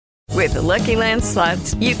With the Lucky Land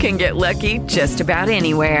Slots, you can get lucky just about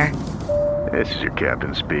anywhere. This is your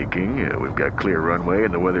captain speaking. We've got clear runway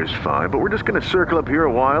and the weather's fine, but we're just going to circle up here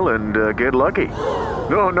a while and get lucky.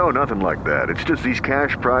 No, nothing like that. It's just these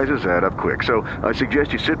cash prizes add up quick. So I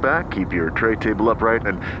suggest you sit back, keep your tray table upright,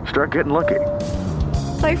 and start getting lucky.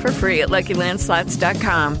 Play for free at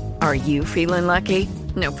LuckyLandSlots.com. Are you feeling lucky?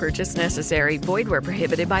 No purchase necessary. Void where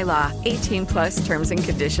prohibited by law. 18 plus terms and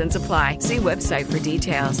conditions apply. See website for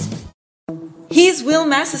details. He's Wil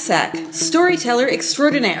Masisak, storyteller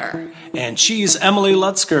extraordinaire. And she's Emily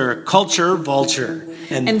Lutzker, culture vulture.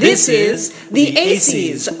 And this is the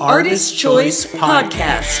Aceys Artist Choice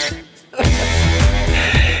Podcast.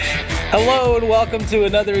 Hello and welcome to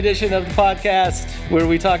another edition of the podcast where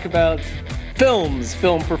we talk about films,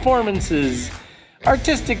 film performances,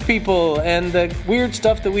 artistic people, and the weird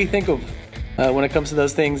stuff that we think of when it comes to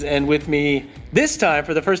those things. And with me this time,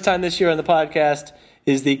 for the first time this year on the podcast,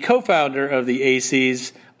 is the co-founder of the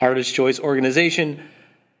Aceys Artist Choice organization.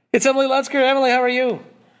 It's Emily Lutzker. Emily, how are you?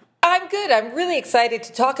 I'm good. I'm really excited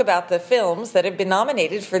to talk about the films that have been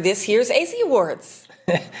nominated for this year's Aceys Awards.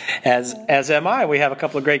 As am I. We have a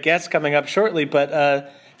couple of great guests coming up shortly, but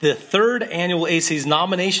the third annual Aceys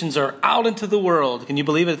nominations are out into the world. Can you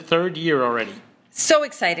believe it? Third year already. So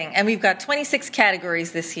exciting. And we've got 26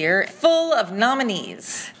 categories this year, full of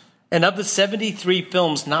nominees. And of the 73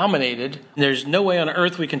 films nominated, there's no way on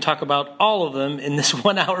earth we can talk about all of them in this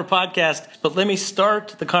 1 hour podcast. But let me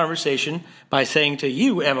start the conversation by saying to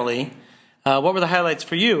you, Emily, what were the highlights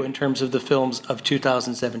for you in terms of the films of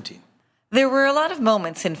 2017? There were a lot of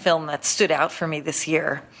moments in film that stood out for me this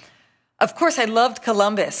year. Of course, I loved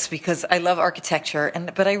Columbus because I love architecture,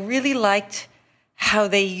 but I really liked how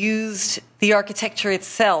they used the architecture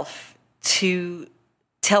itself to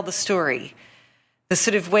tell the story. The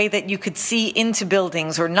sort of way that you could see into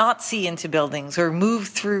buildings or not see into buildings or move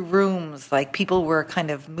through rooms like people were kind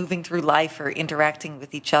of moving through life or interacting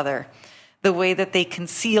with each other. The way that they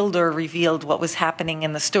concealed or revealed what was happening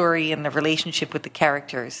in the story and the relationship with the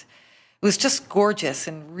characters. It was just gorgeous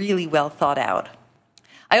and really well thought out.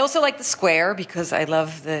 I also like the square because I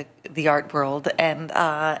love the art world.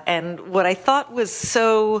 And what I thought was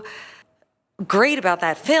so great about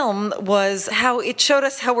that film was how it showed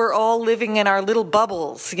us how we're all living in our little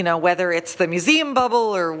bubbles, whether it's the museum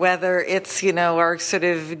bubble or whether it's, our sort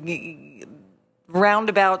of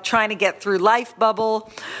roundabout trying to get through life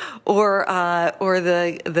bubble or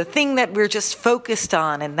the thing that we're just focused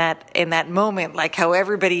on in that moment, like how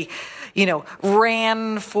everybody,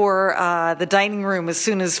 ran for the dining room as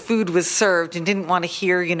soon as food was served and didn't want to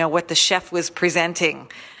hear, what the chef was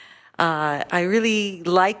presenting. I really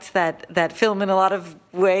liked that film in a lot of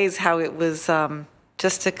ways, how it was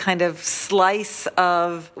just a kind of slice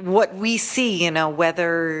of what we see,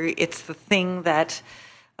 whether it's the thing that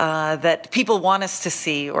people want us to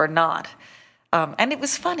see or not. And it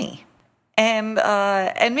was funny. And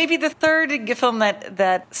maybe the third film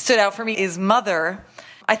that stood out for me is Mother.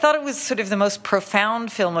 I thought it was sort of the most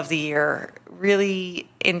profound film of the year, really,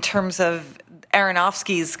 in terms of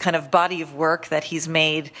Aronofsky's kind of body of work that he's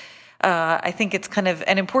made. I think it's kind of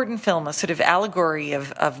an important film, a sort of allegory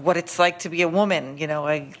of what it's like to be a woman.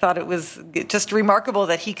 I thought it was just remarkable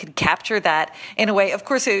that he could capture that in a way. Of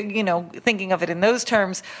course, thinking of it in those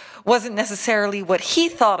terms wasn't necessarily what he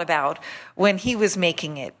thought about when he was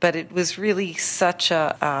making it, but it was really such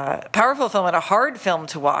a powerful film and a hard film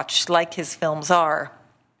to watch, like his films are.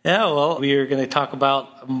 Yeah, well, we are going to talk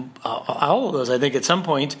about all of those, I think, at some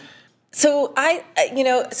point. So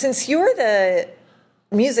since you're the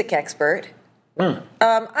music expert,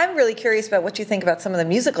 I'm really curious about what you think about some of the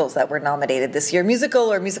musicals that were nominated this year,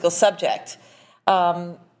 musical or musical subject.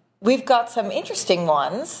 We've got some interesting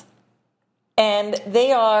ones, and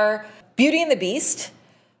they are Beauty and the Beast,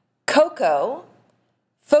 Coco,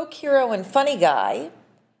 Folk Hero and Funny Guy,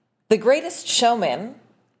 The Greatest Showman,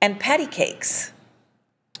 and Patty Cakes.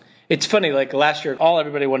 It's funny, like last year, all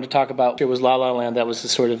everybody wanted to talk about was La La Land. That was the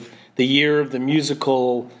sort of the year of the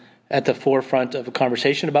musical at the forefront of a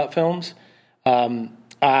conversation about films.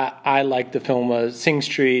 I liked the film Sing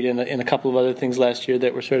Street and a couple of other things last year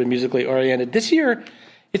that were sort of musically oriented. This year,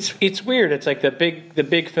 it's weird. It's like the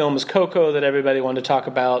big film is Coco that everybody wanted to talk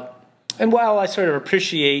about. And while I sort of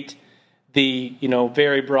appreciate the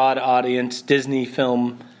very broad audience Disney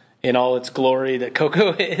film in all its glory that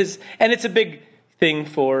Coco is, and it's a big thing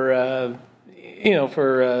for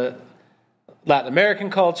Latin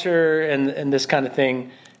American culture and this kind of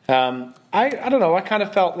thing. I don't know. I kind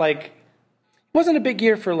of felt like it wasn't a big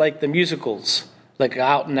year for like the musicals, like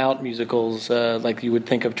out and out musicals, like you would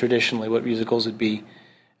think of traditionally what musicals would be.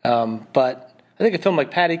 But I think a film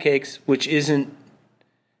like Patty Cakes, which isn't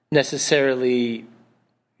necessarily,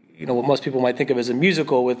 what most people might think of as a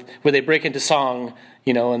musical where they break into song,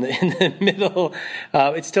 in the middle.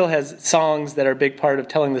 It still has songs that are a big part of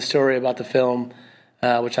telling the story about the film,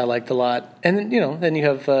 which I liked a lot. And then, then you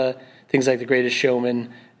have things like The Greatest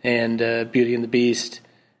Showman and Beauty and the Beast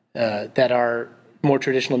that are more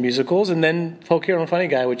traditional musicals. And then Folk Hero and Funny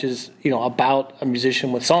Guy, which is, about a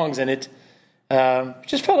musician with songs in it.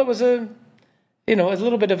 Just felt it was a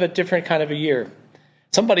little bit of a different kind of a year.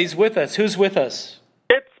 Somebody's with us. Who's with us?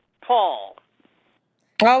 It's Paul.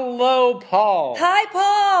 Hello, Paul. Hi,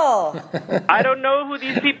 Paul. I don't know who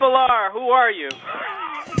these people are. Who are you?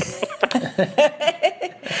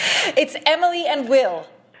 It's Emily and Will.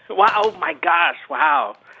 Wow! Oh my gosh!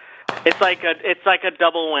 Wow! It's like a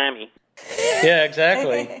double whammy. Yeah,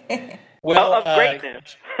 exactly. Well, of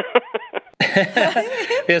greatness.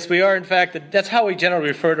 Yes, we are. In fact, that's how we generally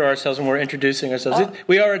refer to ourselves when we're introducing ourselves.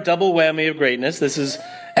 We are a double whammy of greatness. This is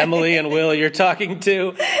Emily and Will you're talking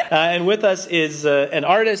to, and with us is an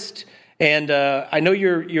artist. And I know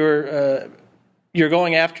you're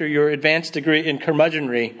going after your advanced degree in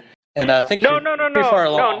curmudgeonry, and I think No, pretty far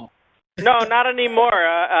along. No, not anymore.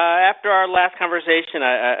 After our last conversation,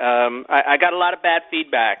 I got a lot of bad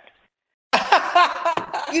feedback.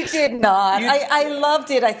 You did not. I loved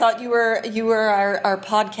it. I thought you were our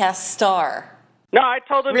podcast star. No, I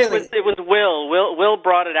told him Really? it was Will. Will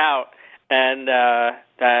brought it out, and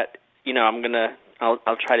that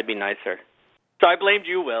I'll try to be nicer. So I blamed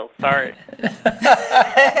you, Will. Sorry.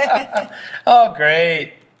 Oh,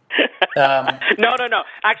 great. No.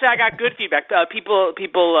 Actually, I got good feedback. People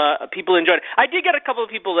enjoyed it. I did get a couple of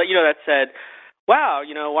people that said, "Wow,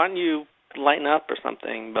 why don't you lighten up or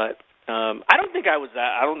something?" But I don't think I was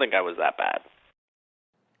that bad.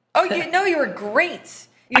 Oh, you were great.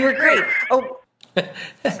 You were great. Oh,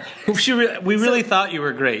 We really thought you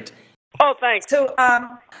were great. Oh, thanks.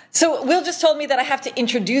 so Will just told me that I have to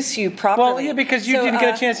introduce you properly. Well, yeah, because you didn't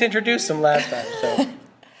get a chance to introduce them last time. So.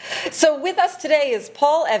 So with us today is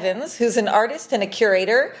Paul Evans, who's an artist and a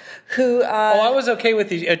curator who... I was okay with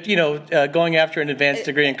the, going after an advanced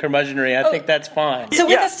degree in curmudgeonry. I think that's fine. So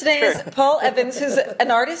with us today is Paul Evans, who's an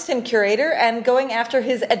artist and curator and going after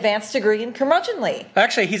his advanced degree in curmudgeonly.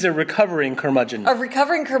 Actually, he's a recovering curmudgeon. A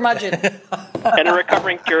recovering curmudgeon. And a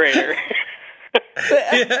recovering curator.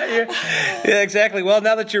 Yeah, exactly. Well,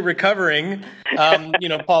 now that you're recovering,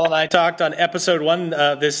 Paul and I talked on episode 1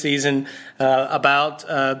 this season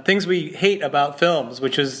about things we hate about films,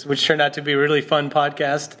 which turned out to be a really fun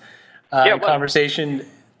podcast conversation.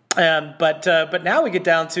 But now we get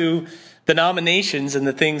down to the nominations and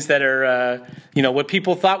the things that are what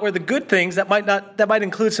people thought were the good things that might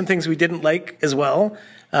include some things we didn't like as well.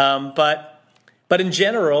 But in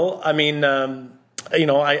general, I mean.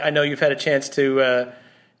 I know you've had a chance to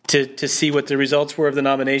see what the results were of the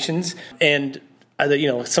nominations, and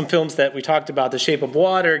some films that we talked about: The Shape of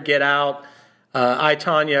Water, Get Out, I,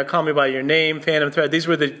 Tonya, Call Me by Your Name, Phantom Thread. These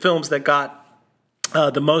were the films that got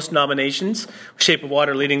the most nominations. Shape of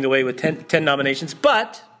Water leading the way with 10 nominations,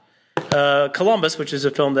 but Columbus, which is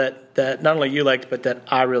a film that not only you liked, but that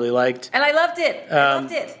I really liked. And I loved it.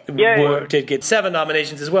 Did get 7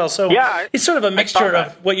 nominations as well. So it's sort of a mixture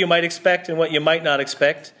of what you might expect and what you might not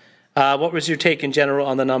expect. What was your take in general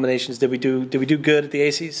on the nominations? Did we do good at the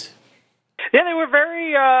Aceys? Yeah, they were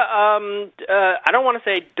very, I don't want to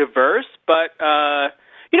say diverse, but,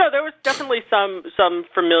 there was definitely some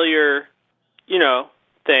familiar,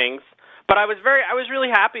 things. But I was really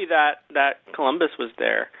happy that Columbus was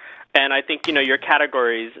there. And I think, your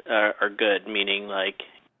categories are good, meaning, like,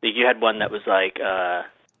 you had one that was, like,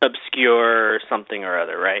 obscure something or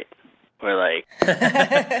other, right? Or, like...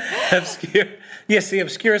 Obscure. Yes, the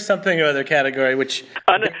obscure something or other category, which...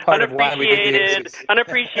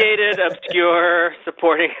 Unappreciated, obscure,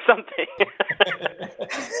 supporting something.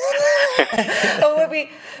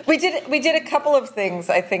 We did a couple of things,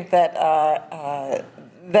 I think, that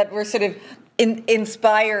were sort of...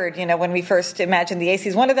 inspired, when we first imagined the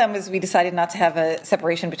Aceys. One of them is we decided not to have a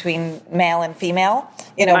separation between male and female.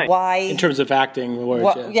 Nice. Why? In terms of acting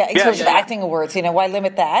awards. In terms of acting awards, why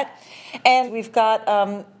limit that? And we've got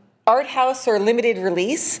art house or limited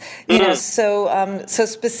release. So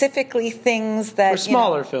specifically things that were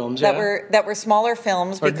smaller films, that were smaller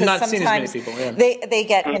films, or because not sometimes seen as many people, they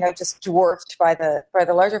get just dwarfed by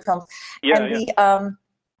the larger films.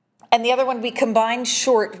 And the other one, we combined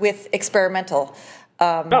short with experimental.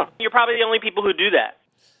 You're probably the only people who do that.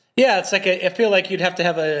 Yeah, it's like I feel like you'd have to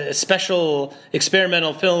have a special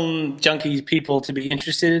experimental film junkie people to be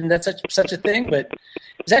interested in that such a thing. But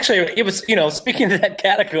it was speaking of that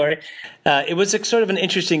category, it was sort of an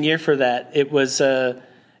interesting year for that. It was a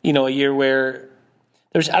year where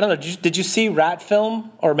I don't know. Did you see Rat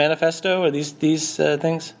Film or Manifesto or these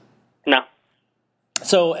things? No.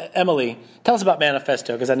 So, Emily, tell us about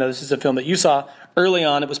Manifesto, because I know this is a film that you saw early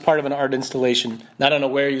on. It was part of an art installation. And I don't know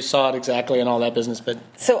where you saw it exactly and all that business, but...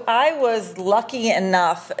 So I was lucky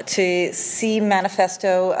enough to see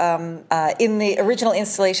Manifesto in the original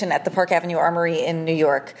installation at the Park Avenue Armory in New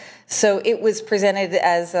York. So it was presented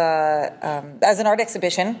as an art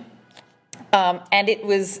exhibition, and it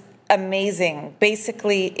was amazing.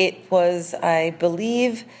 Basically, it was, I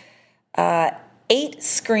believe... 8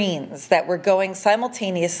 screens that were going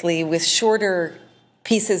simultaneously with shorter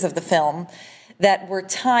pieces of the film that were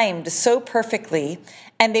timed so perfectly,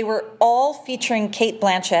 and they were all featuring Cate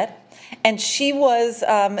Blanchett, and she was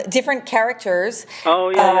different characters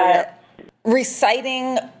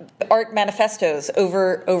reciting art manifestos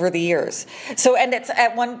over the years. So, and it's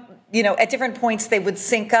at one, at different points they would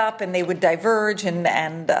sync up and they would diverge, and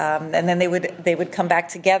then they would come back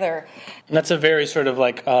together. And that's a very sort of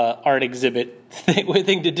like art exhibit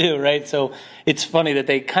thing to do, right? So it's funny that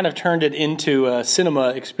they kind of turned it into a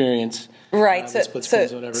cinema experience. Right.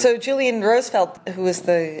 So Julian Roosevelt, who was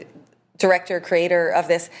the creator of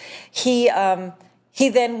this, he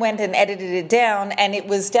then went and edited it down, and it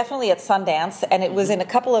was definitely at Sundance, and it was in a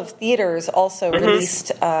couple of theaters also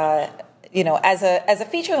released, as a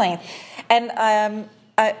feature length. And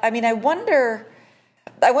I wonder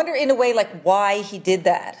in a way like why he did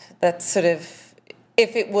that. That's sort of,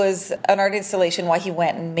 if it was an art installation, why he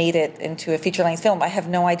went and made it into a feature length film. I have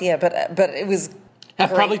no idea, but it was.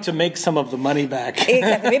 Probably to make some of the money back.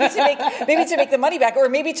 Exactly. Maybe to make the money back, or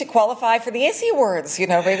maybe to qualify for the Aceys Awards.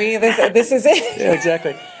 Maybe this is it. Yeah,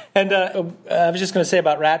 exactly. And I was just going to say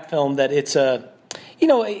about Rat Film that it's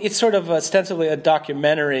it's sort of ostensibly a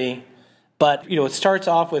documentary, but it starts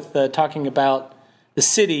off with talking about the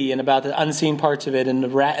city and about the unseen parts of it, and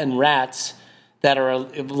and rats that are a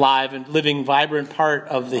live and living, vibrant part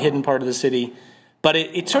of the hidden part of the city. But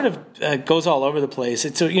it sort of goes all over the place.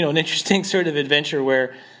 It's an interesting sort of adventure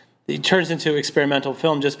where it turns into experimental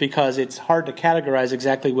film just because it's hard to categorize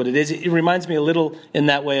exactly what it is. It reminds me a little in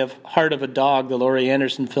that way of Heart of a Dog, the Laurie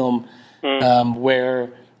Anderson film,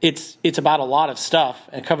 where it's about a lot of stuff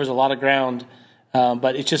and covers a lot of ground,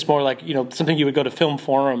 but it's just more like something you would go to Film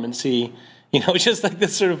Forum and see. It's just like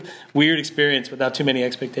this sort of weird experience without too many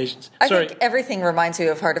expectations. I think everything reminds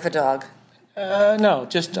you of Heart of a Dog. No,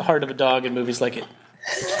 just Heart of a Dog and movies like it.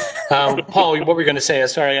 Paul, what were you going to say?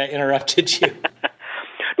 Sorry, I interrupted you.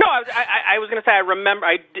 No, I was going to say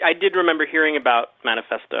I did remember hearing about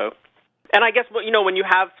Manifesto, and I guess when you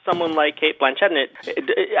have someone like Cate Blanchett in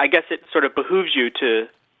it, I guess it sort of behooves you to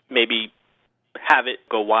maybe have it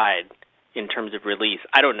go wide in terms of release.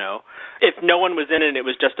 I don't know. If no one was in it and it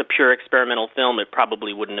was just a pure experimental film, it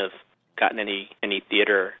probably wouldn't have gotten any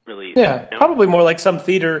theater release. Yeah, probably more like some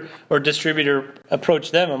theater or distributor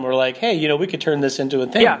approached them and were like, hey, we could turn this into a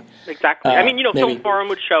thing. Yeah, exactly. Film Forum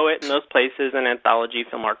would show it in those places, and Anthology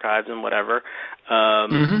Film Archives and whatever.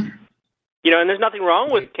 And there's nothing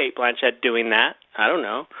wrong with Cate Blanchett doing that. I don't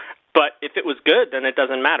know. But if it was good, then it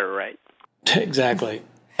doesn't matter, right? Exactly.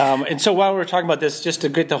 And so while we're talking about this, just to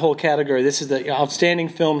get the whole category, this is the Outstanding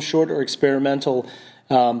Film, Short or Experimental,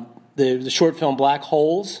 the short film Black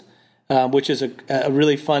Holes, which is a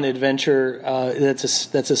really fun adventure. That's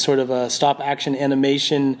a sort of a stop-action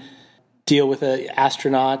animation deal with an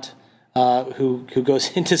astronaut who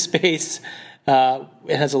goes into space.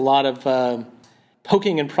 It has a lot of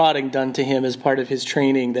poking and prodding done to him as part of his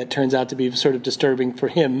training that turns out to be sort of disturbing for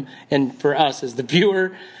him and for us as the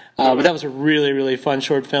viewer. But that was a really, really fun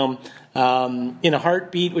short film. In a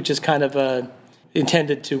Heartbeat, which is kind of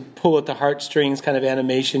intended to pull at the heartstrings, kind of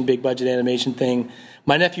animation, big budget animation thing.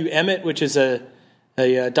 My Nephew Emmett, which is a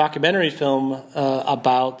documentary film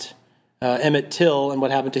about Emmett Till and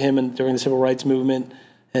what happened to him during the civil rights movement,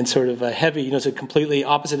 and sort of heavy. It's a completely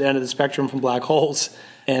opposite end of the spectrum from Black Holes.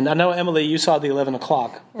 And I know, Emily, you saw the 11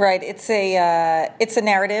 O'Clock. Right. It's a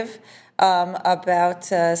narrative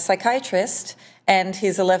about a psychiatrist and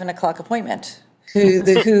his 11 o'clock appointment.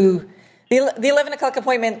 The 11 o'clock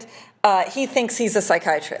appointment, he thinks he's a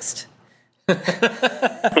psychiatrist.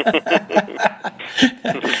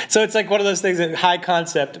 So it's like one of those things that high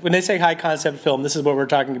concept. When they say high concept film, this is what we're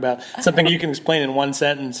talking about. Something you can explain in one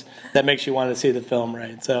sentence that makes you want to see the film,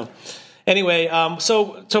 right? So, anyway,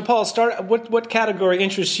 so Paul, start. What category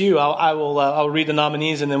interests you? I'll read the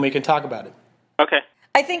nominees and then we can talk about it. Okay.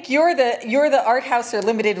 I think you're the art house or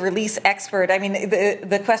limited release expert. I mean,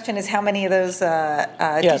 the question is how many of those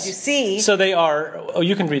did you see? So they are. Oh,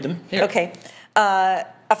 you can read them. Here. Okay. A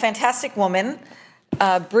Fantastic Woman,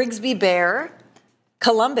 Brigsby Bear,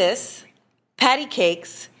 Columbus, Patty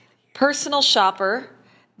Cakes, Personal Shopper,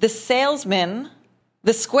 The Salesman,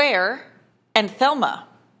 The Square, and Thelma.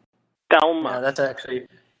 Thelma. Yeah, that's actually...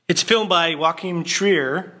 It's filmed by Joachim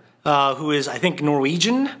Trier, who is, I think,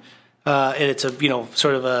 Norwegian. And it's a,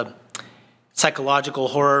 sort of a psychological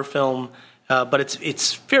horror film, but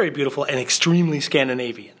it's very beautiful and extremely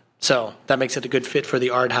Scandinavian. So that makes it a good fit for the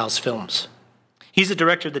art house films. He's the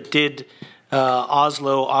director that did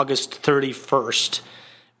Oslo August 31st,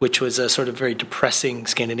 which was a sort of very depressing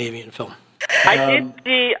Scandinavian film. I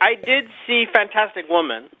did see Fantastic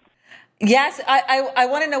Woman. Yes, I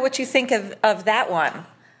want to know what you think of that one.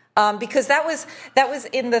 Because that was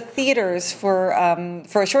in the theaters for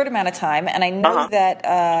a short amount of time, and I know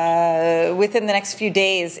that within the next few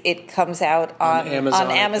days it comes out on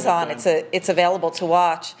Amazon. It's available to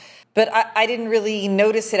watch, but I didn't really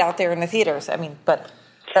notice it out there in the theaters. I mean, but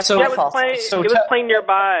that's my fault. It was playing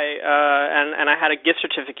nearby, and I had a gift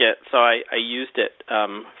certificate, so I used it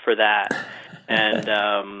for that,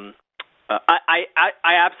 and. I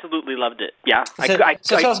absolutely loved it. Yeah.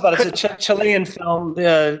 So tell us about it. It's a Chilean film,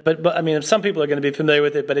 but I mean, some people are going to be familiar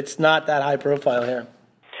with it, but it's not that high profile here.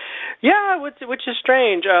 Yeah, which is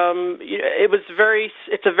strange. It's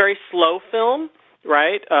a very slow film,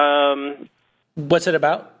 right? What's it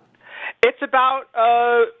about? It's about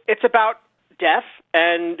death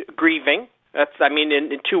and grieving.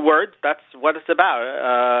 In 2 words, that's what it's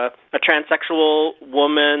about. A transsexual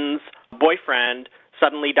woman's boyfriend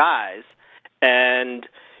suddenly dies, and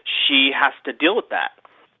she has to deal with that.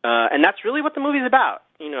 And that's really what the movie's about.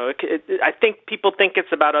 I think people think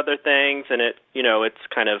it's about other things, and it's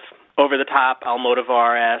kind of over the top,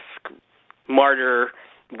 Almodovar-esque, martyr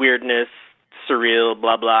weirdness, surreal,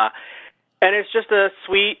 blah blah. And it's just a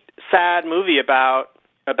sweet, sad movie about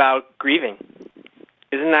grieving.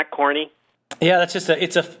 Isn't that corny? Yeah, that's just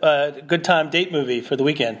it's a good time date movie for the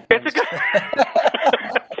weekend. It's a good.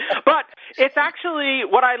 But it's actually,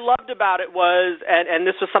 what I loved about it was, and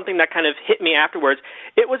this was something that kind of hit me afterwards,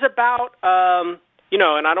 it was about, and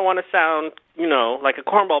I don't want to sound, like a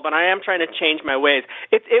cornball, but I am trying to change my ways.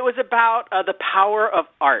 It was about the power of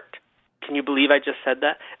art. Can you believe I just said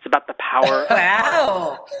that? It's about the power of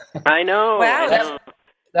art. I know. Wow. I know.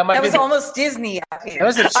 That was almost Disney out here. That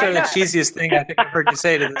was the cheesiest thing I think I've heard you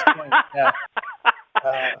say to this point. Yeah.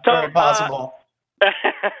 Very possible.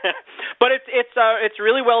 But it's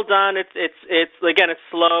really well done. It's again, it's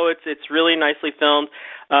slow. It's really nicely filmed,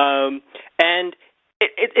 and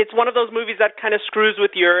it's one of those movies that kind of screws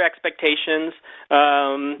with your expectations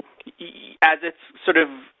as it's sort of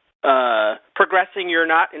progressing. You're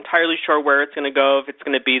not entirely sure where it's going to go. If it's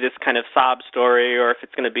going to be this kind of sob story, or if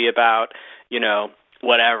it's going to be about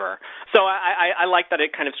whatever. So I like that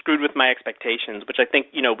it kind of screwed with my expectations, which I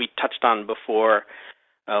think we touched on before.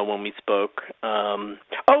 When we spoke. And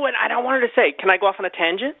I don't want to say, can I go off on a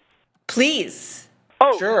tangent? Please.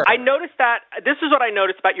 Oh, sure. I noticed that, this is what I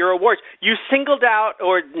noticed about your awards. You singled out,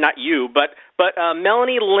 or not you, but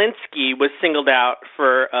Melanie Lynskey was singled out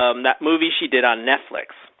for that movie she did on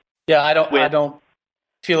Netflix. Yeah, I don't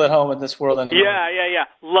feel at home in this world anymore. Yeah.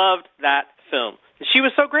 Loved that film. She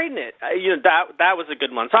was so great in it. That was a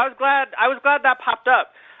good one. So I was glad that popped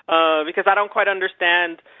up because I don't quite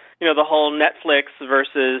understand the whole Netflix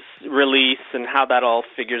versus release and how that all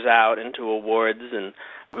figures out into awards and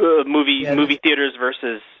movie theaters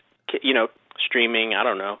versus streaming. I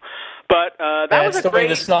don't know, but that was the way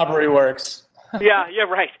the snobbery works. yeah,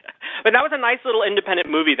 right. But that was a nice little independent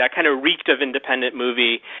movie that kind of reeked of independent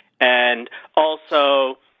movie, and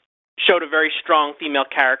also showed a very strong female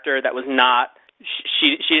character that was not.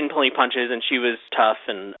 She didn't pull any punches, and she was tough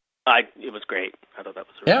and. It was great. I thought that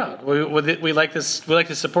was really good. We like this. We like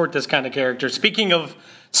to support this kind of character. Speaking of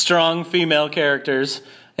strong female characters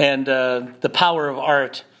and the power of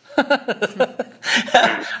art,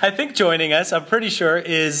 I think joining us, I'm pretty sure,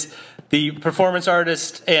 is the performance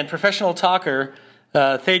artist and professional talker,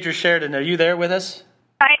 Thadra Sheridan. Are you there with us?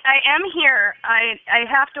 I am here. I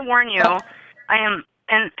have to warn you, I am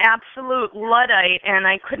an absolute Luddite, and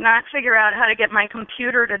I could not figure out how to get my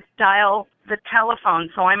computer to dial the telephone,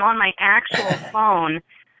 so I'm on my actual phone,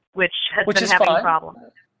 which has been having problems.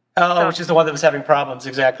 Which is the one that was having problems,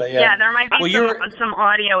 exactly. Yeah, there might be some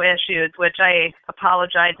audio issues, which I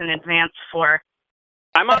apologize in advance for.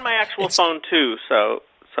 I'm on my actual phone too, so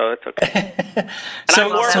it's okay.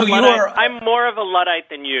 I'm more of a Luddite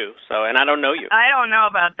than you, and I don't know you. I don't know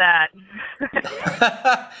about that.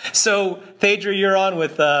 So, Thadra, you're on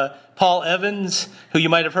with Paul Evans, who you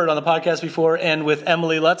might have heard on the podcast before, and with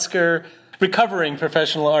Emily Lutzker, recovering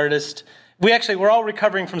professional artist. We're all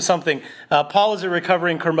recovering from something. Paul is a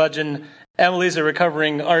recovering curmudgeon. Emily's a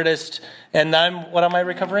recovering artist. And what am I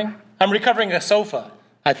recovering? I'm recovering a sofa.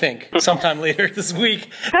 I think, sometime later this week.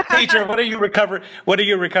 Thadra, what are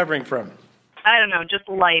you recovering from? I don't know, just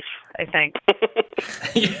life, I think.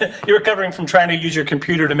 You're recovering from trying to use your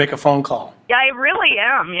computer to make a phone call. Yeah, I really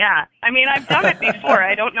am, yeah. I mean, I've done it before.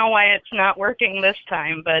 I don't know why it's not working this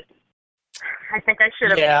time, but I think I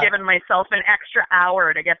should have given myself an extra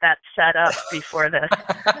hour to get that set up before this.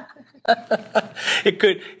 It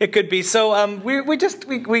could be. So we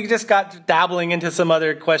just got dabbling into some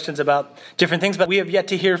other questions about different things, but we have yet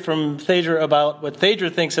to hear from Thadra about what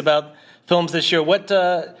Thadra thinks about films this year.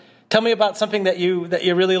 Tell me about something that you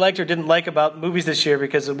really liked or didn't like about movies this year,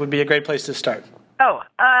 because it would be a great place to start.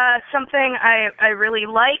 Something I really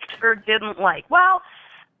liked or didn't like. Well,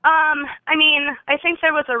 I mean, I think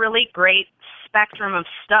there was a really great spectrum of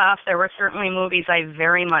stuff. There were certainly movies I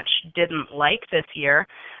very much didn't like this year,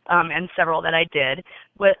 and several that I did.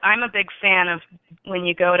 But I'm a big fan of when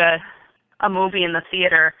you go to a movie in the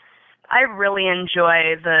theater, I really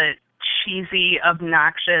enjoy the cheesy,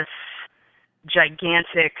 obnoxious,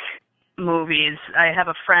 gigantic movies. I have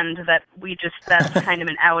a friend that that's kind of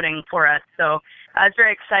an outing for us. So I was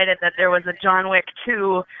very excited that there was a John Wick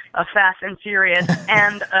 2, a Fast and Furious,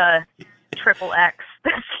 and a XXX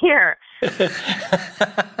this year.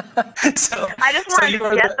 So, I just wanted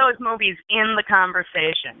to get those movies in the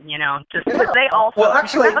conversation, just because they also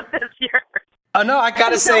out this year. Oh, no, I got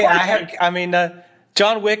to say,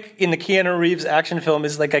 John Wick in the Keanu Reeves action film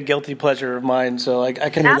is like a guilty pleasure of mine, so I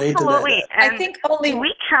can relate to that. Absolutely. I think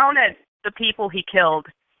we counted the people he killed,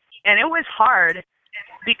 and it was hard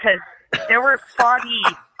because there were foggy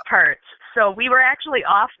parts. So we were actually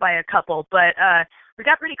off by a couple, but we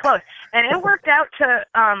got pretty close. And it worked out to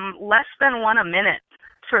less than one a minute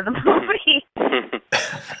for the movie.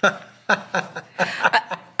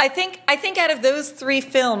 I think out of those three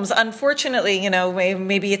films, unfortunately,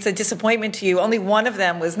 maybe it's a disappointment to you. Only one of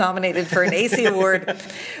them was nominated for an Aceys Award,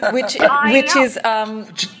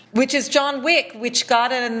 which is John Wick, which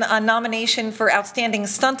got a nomination for Outstanding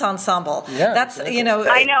Stunt Ensemble. Yeah, that's I know.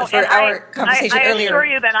 For our conversation earlier. I assure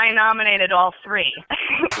you that I nominated all three,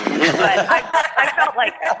 but I felt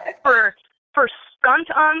like for stunt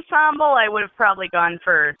ensemble, I would have probably gone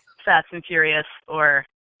for Fast and Furious or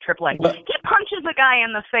XXX. He punches a guy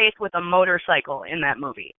in the face with a motorcycle in that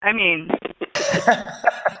movie. I mean,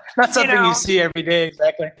 not something you see every day,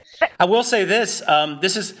 exactly. I will say this.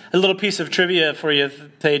 This is a little piece of trivia for you,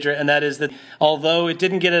 Thadra, and that is that although it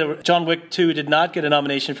didn't get John Wick 2 did not get a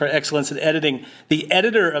nomination for excellence in editing, the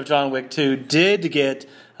editor of John Wick 2 did get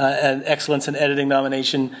an excellence in editing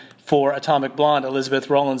nomination for Atomic Blonde, Elizabeth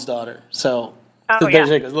Rowland's daughter. So there's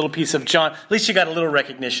a little piece of John. At least you got a little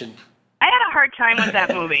recognition. I had a hard time with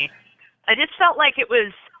that movie. I just felt like it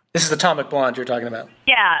was... This is Atomic Blonde you're talking about.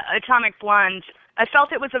 Yeah, Atomic Blonde. I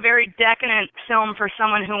felt it was a very decadent film for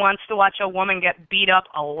someone who wants to watch a woman get beat up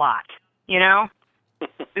a lot, It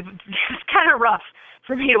was kind of rough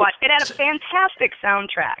for me to watch. It had a fantastic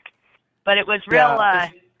soundtrack, but it was real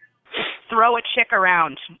throw a chick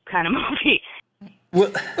around kind of movie.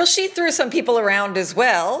 Well, she threw some people around as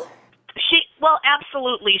well.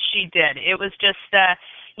 Absolutely she did. It was just...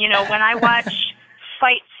 when I watch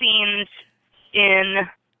fight scenes in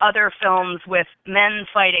other films with men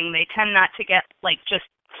fighting, they tend not to get, just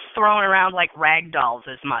thrown around like rag dolls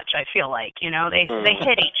as much, I feel like. They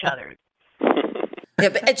hit each other.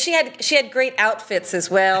 Yeah, and she had great outfits as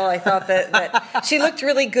well. I thought that she looked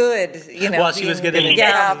really good, While she was getting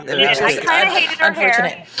I kind of hated her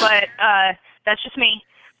hair, but that's just me.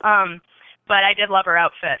 But I did love her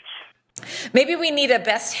outfits. Maybe we need a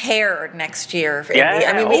best hair next year. Yeah.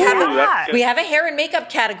 I mean, we have a hair and makeup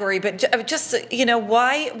category, but just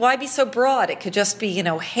why be so broad? It could just be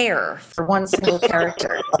hair for one single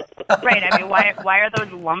character. Right. I mean, why are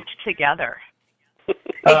those lumped together?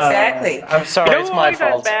 Exactly. I'm sorry, it's my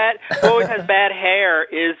fault. Who always has bad hair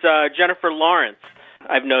is Jennifer Lawrence.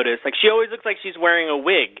 I've noticed. She always looks like she's wearing a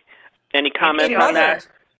wig. Any comments on that?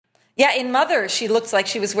 Yeah, in Mother, she looks like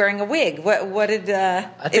she was wearing a wig. What did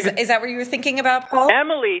is that what you were thinking about, Paul?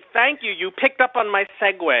 Emily, thank you. You picked up on my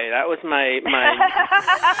segue. That was my.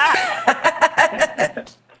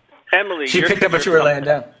 Emily, she picked up what you were laying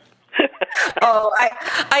down. Oh,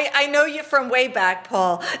 I know you from way back,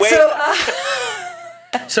 Paul. Well,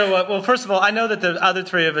 first of all, I know that the other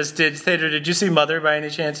three of us did. Thadra, did you see Mother by any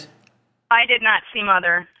chance? I did not see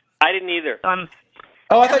Mother. I didn't either. I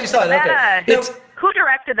thought you saw it. Okay. Who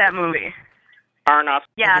directed that movie? Aronofsky.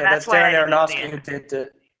 Yeah, that's why Darren Aronofsky who did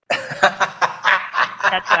it.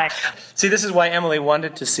 That's right. See, this is why Emily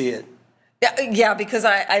wanted to see it. Yeah, because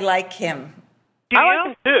I like him. Do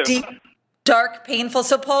you? Too. Deep, dark, painful.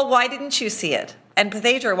 So, Paul, why didn't you see it? And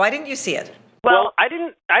Thadra, why didn't you see it? Well, I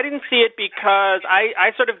didn't see it because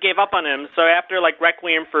I sort of gave up on him. So after like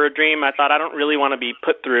Requiem for a Dream, I thought I don't really want to be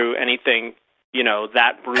put through anything,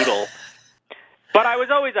 that brutal. But I was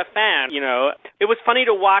always a fan, It was funny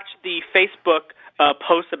to watch the Facebook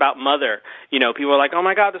posts about Mother. People were like, "Oh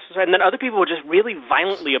my God, this is," and then other people were just really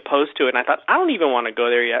violently opposed to it. And I thought, I don't even want to go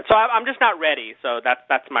there yet. So I'm just not ready. So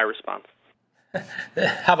that's my response.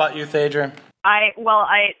 How about you, Thadra? I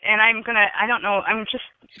don't know, I'm just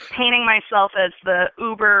painting myself as the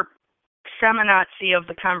uber feminazi of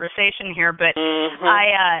the conversation here, but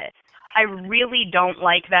I really don't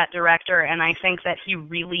like that director, and I think that he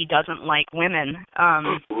really doesn't like women.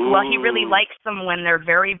 Well, he really likes them when they're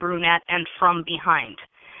very brunette and from behind.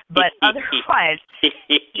 But otherwise,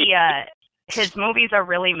 his movies are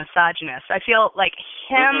really misogynist. I feel like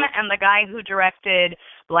him and the guy who directed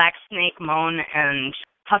Black Snake Moan and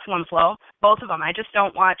Hustle and Flow, both of them, I just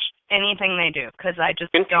don't watch anything they do because I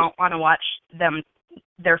just don't want to watch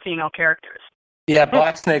their female characters. Yeah,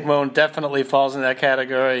 Black Snake Moan definitely falls in that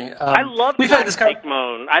category. I love Black Snake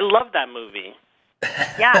Moan. I love that movie.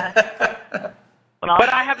 Yeah.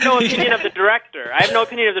 But I have no opinion of the director.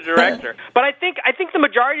 But I think the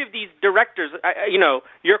majority of these directors,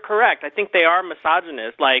 you're correct. I think they are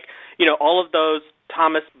misogynist. Like, all of those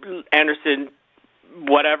Thomas Anderson,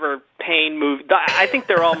 whatever, Pain movies. I think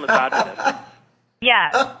they're all misogynist.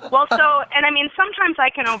 Yeah. Well, sometimes I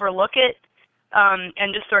can overlook it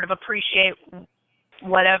and just sort of appreciate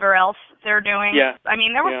whatever else they're doing. Yeah.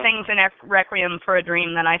 There were things in Requiem for a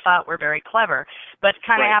Dream that I thought were very clever, but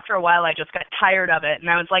kind of after a while I just got tired of it, and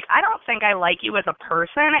I was like, I don't think I like you as a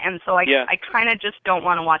person, and so I kind of just don't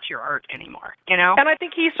want to watch your art anymore, And I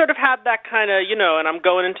think he sort of had that kind of, and I'm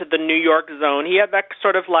going into the New York zone, he had that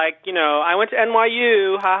sort of like, I went to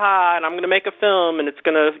NYU, haha, and I'm going to make a film, and it's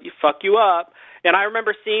going to fuck you up. And I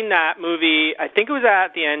remember seeing that movie, I think it was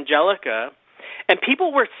at the Angelica, and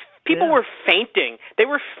people were fainting. They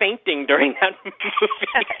were fainting during that movie.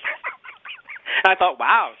 And I thought,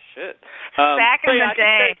 wow, shit. Back in the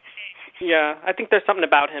day. I think there's something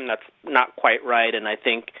about him that's not quite right, and I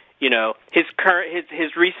think,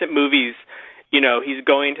 his recent movies, he's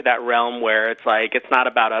going to that realm where it's like it's not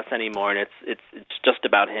about us anymore, and it's just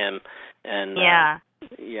about him. And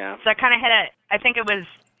So I kind of I think it was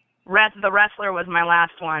The Wrestler was my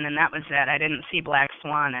last one, and that was it. I didn't see Black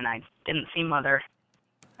Swan, and I didn't see Mother.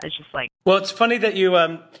 It's just like... Well, it's funny that you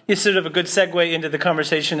sort of a good segue into the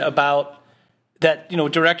conversation about that,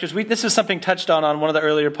 directors. This is something touched on one of the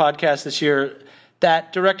earlier podcasts this year,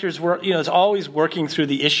 that directors is always working through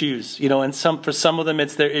the issues, and for some of them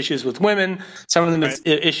it's their issues with women, some of them it's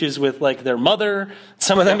issues with like their mother,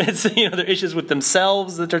 some of them it's their issues with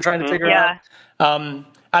themselves that they're trying to figure out.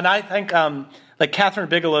 And I think like Catherine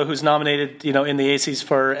Bigelow, who's nominated, in the Aceys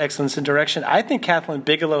for Excellence in Direction, I think Catherine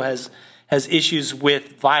Bigelow has issues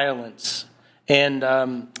with violence. And,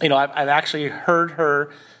 I've actually heard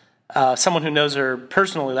her, someone who knows her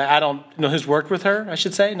personally, I don't know who's worked with her, I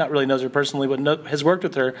should say, not really knows her personally, but has worked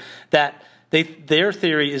with her, that their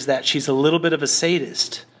theory is that she's a little bit of a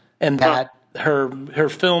sadist and that her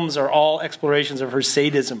films are all explorations of her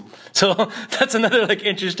sadism. So that's another like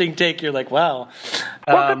interesting take. You're like, wow.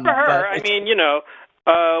 Well, good for her.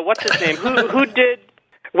 What's his name? Who did...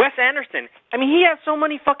 Wes Anderson. He has so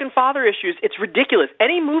many fucking father issues. It's ridiculous.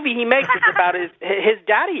 Any movie he makes is about his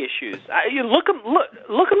daddy issues. You look him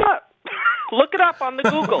up. Look it up on the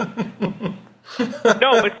Google.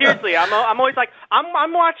 No, but seriously, I'm always like,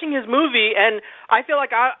 I'm watching his movie, and I feel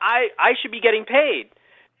like I should be getting paid,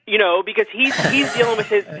 because he's dealing with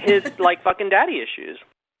his like fucking daddy issues.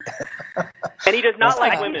 And he does not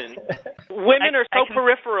like women. Women are so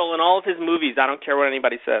peripheral in all of his movies. I don't care what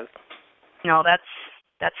anybody says. No,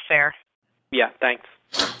 that's fair. Yeah, thanks.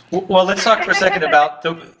 Well, let's talk for a second about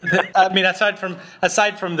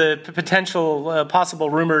aside from the potential,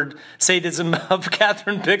 possible rumored sadism of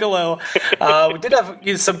Catherine Bigelow, we did have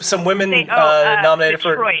some women nominated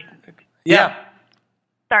Detroit. for. Yeah.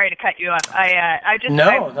 Sorry to cut you off.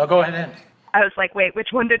 No, go ahead. I was like, wait, which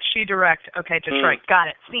one did she direct? Okay, Detroit. Got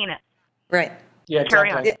it. Seen it. Right. Yeah,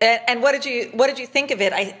 exactly. And what did you think of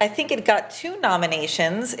it? I think it got 2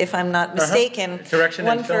 nominations, if I'm not mistaken. Direction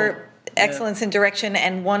one and film. For excellence in direction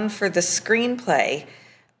and one for the screenplay.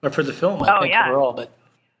 Or for the film, I think overall. But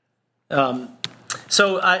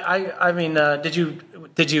so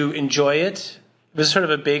did you enjoy it? It was sort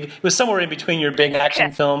of it was somewhere in between your big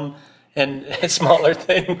action film and a smaller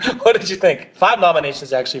thing. What did you think? 5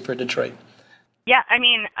 nominations actually for Detroit. Yeah, I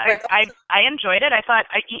enjoyed it. I thought,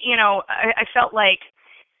 I felt like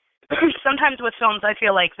sometimes with films, I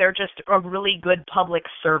feel like they're just a really good public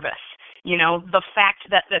service. The fact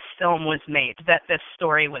that this film was made, that this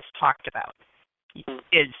story was talked about.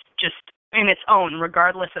 is just in its own,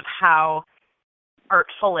 regardless of how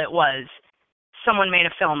artful it was. Someone made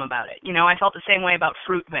a film about it. You know, I felt the same way about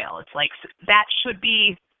Fruitvale. It's like that should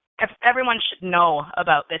be, everyone should know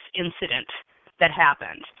about this incident that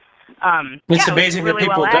happened. It's amazing really that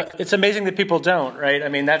people well don't. It's amazing that people don't, right? I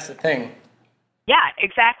mean, that's the thing. Yeah,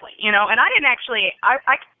 exactly. You know, and I didn't actually,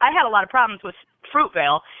 I had a lot of problems with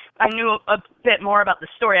Fruitvale. I knew a bit more about the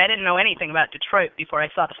story. I didn't know anything about Detroit before I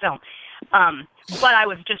saw the film. But I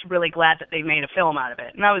was just really glad that they made a film out of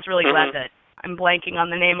it. And I was really glad that, I'm blanking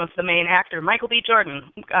on the name of the main actor, Michael B. Jordan,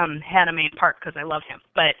 had a main part because I love him.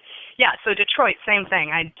 But yeah, so Detroit, same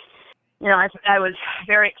thing. I was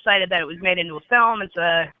very excited that it was made into a film. It's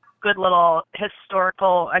a good little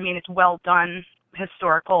historical, I mean, it's well done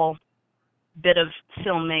historical bit of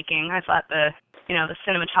filmmaking. I thought the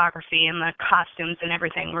cinematography and the costumes and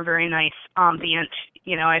everything were very nice, ambient.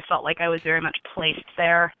 You know, I felt like I was very much placed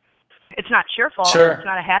there. It's not cheerful. Sure. It's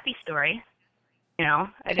not a happy story. You know,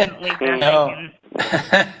 I didn't leave there No. thinking.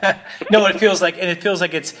 No, it feels like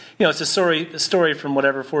it's, it's a story from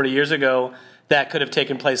whatever 40 years ago that could have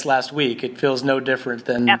taken place last week. It feels no different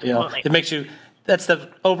than, Absolutely. It makes you, that's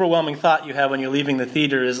the overwhelming thought you have when you're leaving the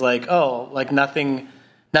theater is like, oh, like nothing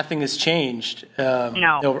has changed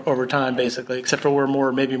No. over time, basically, except for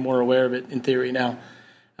we're maybe more aware of it in theory now.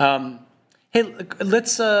 Hey,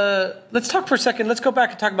 let's talk for a second. Let's go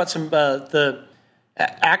back and talk about some the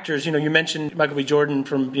actors. You mentioned Michael B. Jordan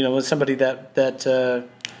from was somebody that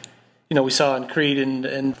we saw in Creed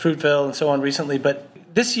and Fruitvale and so on recently. But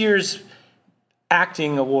this year's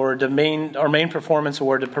acting award, our main performance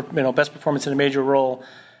award, best performance in a major role,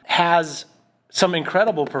 has some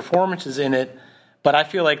incredible performances in it. But I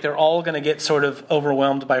feel like they're all going to get sort of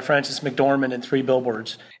overwhelmed by Frances McDormand in 3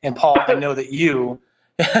 Billboards. And Paul, I know that you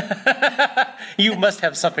must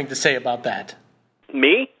have something to say about that.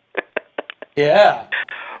 Me? Yeah.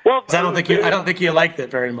 Well, I don't think you liked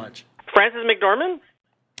it very much. Frances McDormand?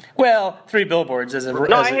 Well, 3 Billboards as a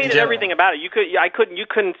No, I hated everything about it. You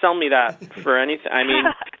couldn't sell me that for anything. I mean,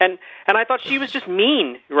 and I thought she was just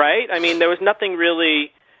mean, right? I mean, there was nothing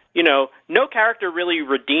really, no character really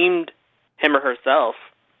redeemed him or herself.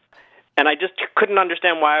 And I just couldn't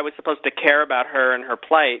understand why I was supposed to care about her and her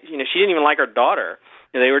plight. She didn't even like her daughter.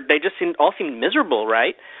 They just all seemed miserable,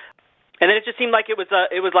 right? And then it just seemed like it was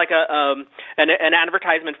like an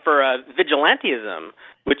advertisement for vigilantism,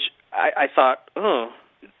 which I thought, oh,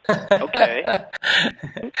 okay.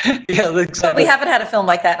 Yeah, exactly. We haven't had a film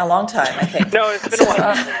like that in a long time, I think. No, it's been a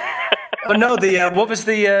while. Oh no! What was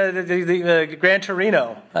the Gran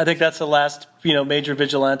Torino? I think that's the last major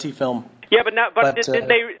vigilante film. Yeah, but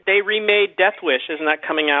they remade Death Wish? Isn't that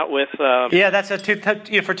coming out with? Yeah, that's for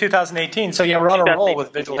 2018. So yeah, we're on a roll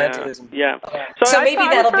with vigilantism. Yeah. So maybe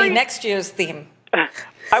that'll be next year's theme.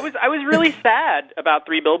 I was really sad about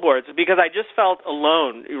 3 Billboards because I just felt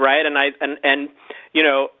alone, right? And I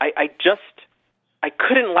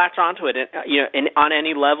couldn't latch onto it, on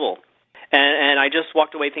any level. And I just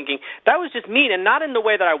walked away thinking that was just mean, and not in the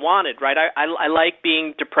way that I wanted, right? I like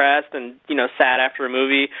being depressed and sad after a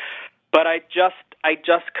movie, but I just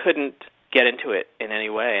couldn't get into it in any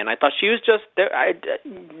way. And I thought she was just I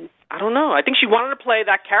don't know. I think she wanted to play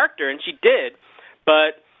that character, and she did,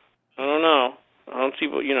 but I don't know. I don't see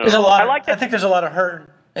what There's a lot. I think there's a lot of hurt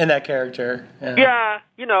in that character. Yeah,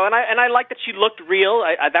 and I like that she looked real.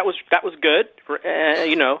 That was good,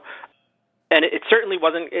 And it certainly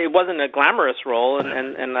wasn't a glamorous role,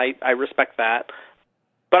 and I respect that.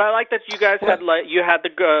 But I like that you guys had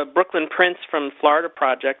the Brooklyn Prince from Florida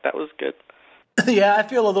Project. That was good. Yeah, I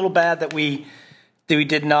feel a little bad that we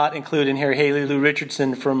did not include in here Haley Lou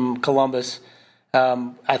Richardson from Columbus.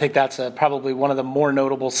 I think that's probably one of the more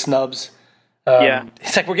notable snubs. Yeah,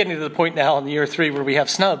 it's like we're getting to the point now in year 3 where we have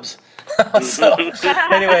snubs. So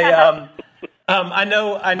anyway, I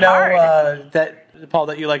know that. Paul,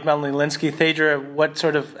 that you like Melanie Linsky. Thadra, what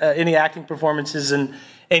sort of any acting performances in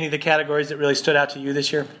any of the categories that really stood out to you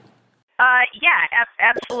this year? Yeah,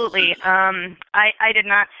 absolutely. I did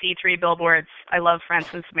not see 3 Billboards. I love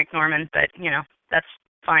Frances McDormand, but that's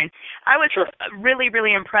fine. I was really,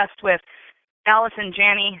 really impressed with Allison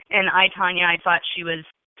Janney in I, Tonya. I thought she was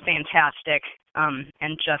fantastic,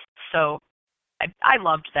 and just so. I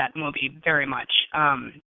loved that movie very much.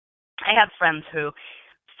 I have friends who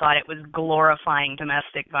thought it was glorifying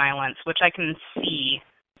domestic violence, which I can see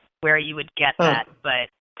where you would get that, but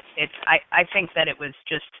I think that it was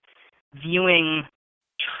just viewing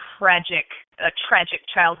a tragic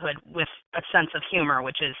childhood with a sense of humor,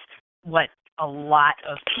 which is what a lot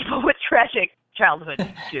of people with tragic childhoods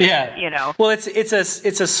do. Yeah. Well, it's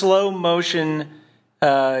a slow motion,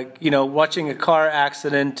 watching a car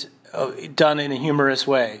accident done in a humorous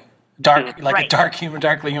way, a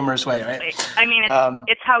darkly humorous way, right? I mean,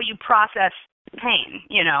 it's how you process pain,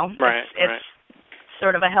 you know. It's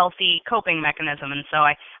sort of a healthy coping mechanism, and so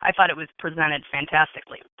I thought it was presented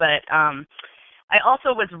fantastically. But I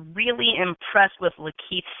also was really impressed with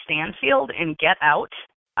Lakeith Stanfield in Get Out.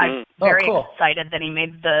 I'm very excited that he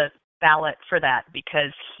made the ballot for that,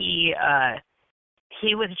 because he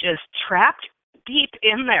was just trapped deep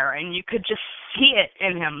in there, and you could just see it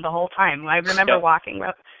in him the whole time. I remember walking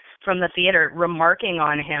from the theater remarking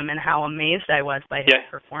on him and how amazed I was by his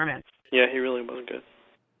performance. Yeah, he really was good.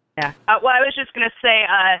 Yeah. Well, I was just going to say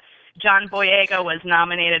John Boyega was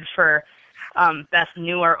nominated for Best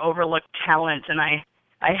New or Overlooked Talent, and I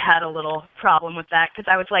had a little problem with that,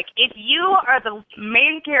 because I was like, if you are the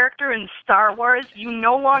main character in Star Wars, you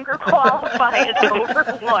no longer qualify as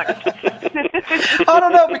overlooked. I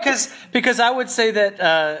don't know, because I would say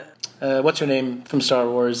that, what's her name from Star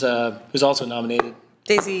Wars, who's also nominated?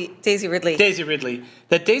 Daisy Ridley. Daisy Ridley.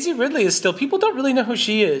 That Daisy Ridley is still, people don't really know who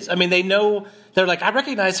she is. I mean, they're like, I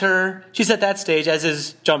recognize her. She's at that stage, as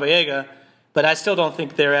is John Boyega. But I still don't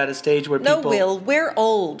think they're at a stage where people... No, Will, we're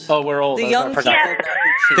old. Oh, we're old. The young people know who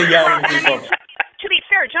she is. The young people. To be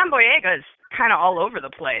fair, John Boyega is kind of all over the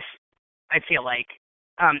place, I feel like.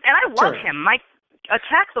 And I love him.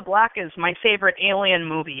 Attack the Block is my favorite Alien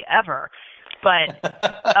movie ever. But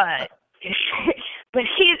I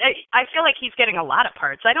feel like he's getting a lot of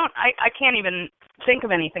parts. I can't even think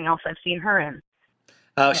of anything else I've seen her in.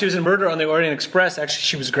 She was in Murder on the Orient Express. Actually,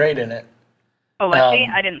 she was great in it. Oh, let's see?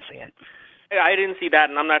 I didn't see it. I didn't see that,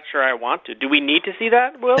 and I'm not sure I want to. Do we need to see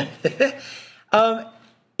that, Will?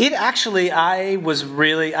 It actually, I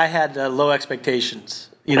had low expectations.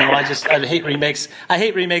 You know, I hate remakes. I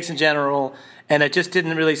hate remakes in general, and it just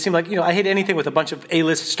didn't really seem like, I hate anything with a bunch of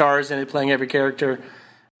A-list stars in it playing every character.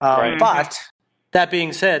 But that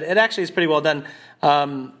being said, it actually is pretty well done.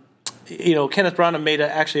 Kenneth Branagh made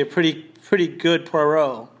a pretty good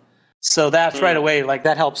Poirot. So that's right away, like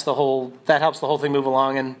that helps the whole thing move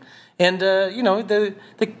along, and the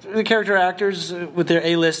character actors with their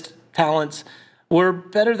A-list talents were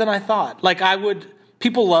better than I thought. Like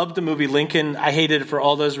people loved the movie Lincoln. I hated it for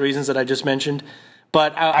all those reasons that I just mentioned,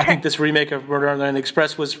 but I think this remake of Murder on the Orient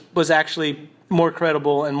Express was actually more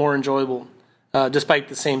credible and more enjoyable, despite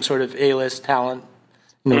the same sort of A-list talent,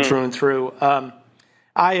 through and through.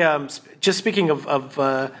 Just speaking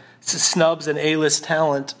of snubs and A-list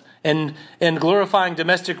talent. And glorifying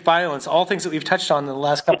domestic violence, all things that we've touched on in the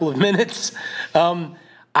last couple of minutes.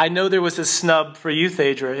 I know there was a snub for you,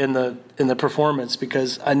 Thadra, in the performance,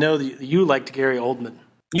 because I know that you liked Gary Oldman.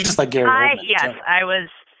 You just like Gary Oldman. Yes, I was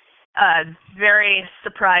very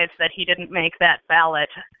surprised that he didn't make that ballot.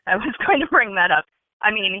 I was going to bring that up.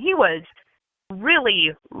 I mean, he was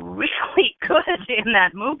really, really good in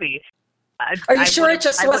that movie. Are you sure it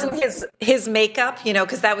just wasn't his makeup?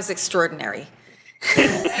 Because that was extraordinary.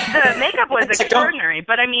 The makeup was extraordinary,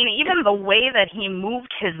 but I mean, even the way that he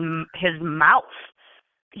moved his mouth,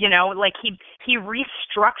 like he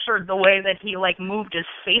restructured the way that he moved his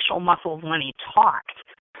facial muscles when he talked,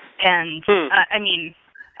 and I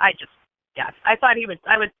thought he was.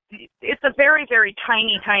 It's a very, very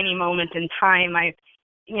tiny moment in time. It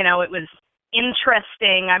was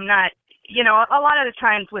interesting. I'm not, a lot of the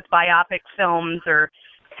times with biopic films or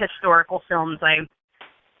historical films, I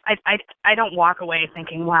don't walk away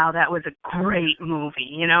thinking, wow, that was a great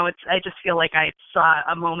movie. I just feel like I saw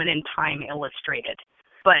a moment in time illustrated.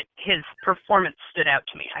 But his performance stood out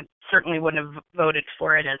to me. I certainly wouldn't have voted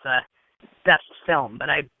for it as a best film, but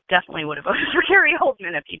I definitely would have voted for Gary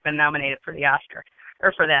Oldman if he'd been nominated for the Oscar,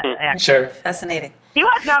 or for that actor. Sure. Fascinating. He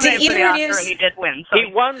was nominated for the Oscar and he did win. So he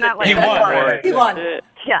won. He won.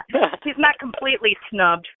 Yeah, he's not completely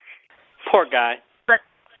snubbed. Poor guy.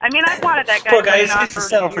 I mean, I wanted that guy. Poor guy is to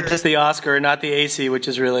settle for just the Oscar and not the AC, which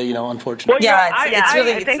is really, unfortunate. Well,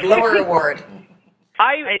 it's lower reward.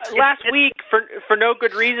 Last week, for no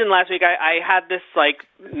good reason, I had this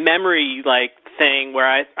memory thing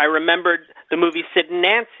where I remembered the movie Sid and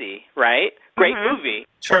Nancy, right? Great movie.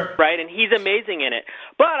 Sure. Right, and he's amazing in it.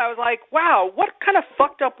 But I was like, wow, what kind of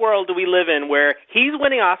fucked up world do we live in where he's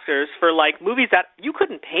winning Oscars for movies that you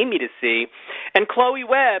couldn't pay me to see, and Chloe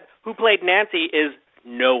Webb, who played Nancy, is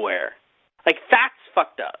nowhere. That's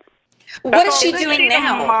fucked up. What is she doing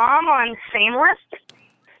now? The mom on Shameless?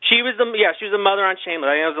 She was the mother on Shameless.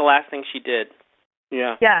 I think that was the last thing she did.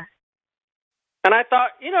 Yeah. Yeah. And I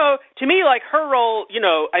thought, to me, her role, they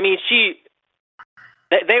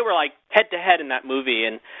were head to head in that movie,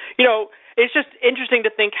 and it's just interesting to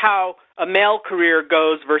think how a male career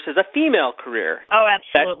goes versus a female career. Oh,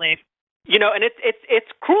 absolutely. And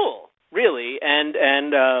it's cruel. really, and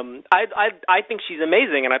I think she's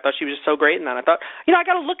amazing, and I thought she was just so great in that. I thought, I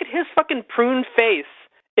got to look at his fucking prune face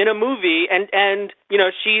in a movie, and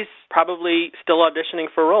she's probably still auditioning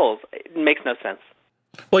for roles. It makes no sense.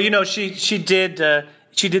 Well, she did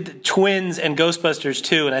Twins and Ghostbusters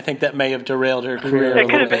too, and I think that may have derailed her career a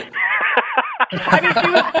little bit. I mean,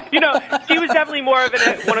 she was definitely more of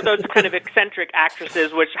one of those kind of eccentric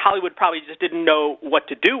actresses, which Hollywood probably just didn't know what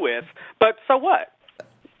to do with. But so what?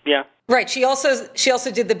 Yeah. Right. She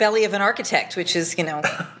also did The Belly of an Architect, which is, Yeah.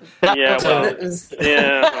 Well.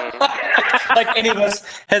 Yeah. Like any of us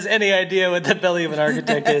has any idea what The Belly of an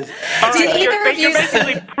Architect is. Did either of you? You're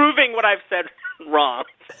basically proving what I've said wrong.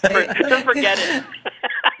 So forget it.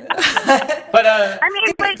 But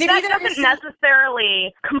that doesn't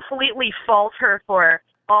necessarily completely fault her for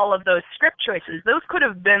all of those script choices. Those could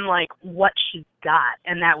have been like what she got,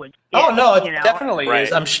 and that would. Oh no, it definitely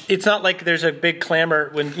right. is. It's not like there's a big clamor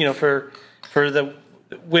when for the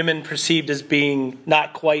women perceived as being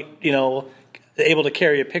not quite able to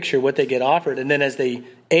carry a picture what they get offered, and then as they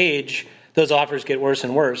age, those offers get worse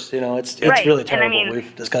and worse. It's right. really terrible. And I mean,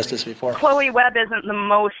 we've discussed this before. Chloe Webb isn't the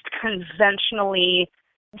most conventionally,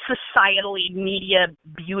 societally, media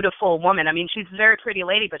beautiful woman. I mean, she's a very pretty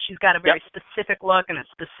lady, but she's got a very specific look and a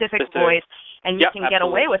specific voice, and you can get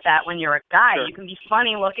away with that when you're a guy. Sure. You can be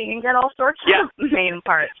funny looking and get all sorts of main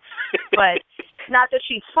parts. But not that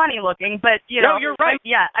she's funny looking, but No, you're right.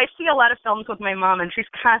 I see a lot of films with my mom, and she's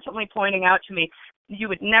constantly pointing out to me, you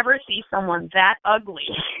would never see someone that ugly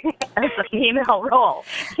as a female role,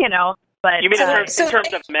 But you mean in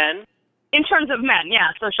terms of men? In terms of men,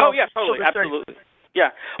 yeah. So totally, absolutely.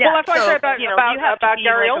 Yeah. Well, that's what I said about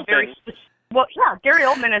Gary Oldman. Gary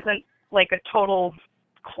Oldman isn't like a total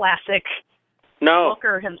classic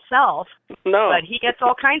looker himself. No. But he gets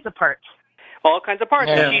all kinds of parts. All kinds of parts.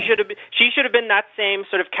 Yeah. And she should have been that same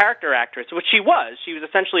sort of character actress, which she was. She was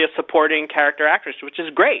essentially a supporting character actress, which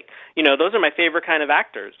is great. Those are my favorite kind of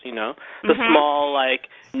actors, the small, like,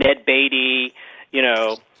 Ned Beatty,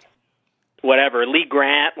 whatever, Lee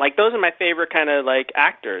Grant. Like, those are my favorite kind of, like,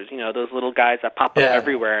 actors, those little guys that pop up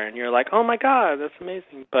everywhere. And you're like, oh, my God, that's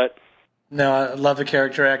amazing. But... No, I love the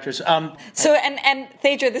character actors. So, and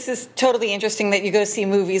Thadra, this is totally interesting that you go see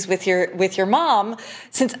movies with your mom,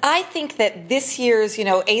 since I think that this year's,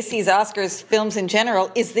 Aceys, Oscars, films in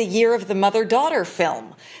general, is the year of the mother-daughter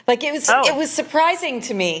film. Like, it was surprising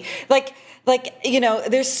to me. Like,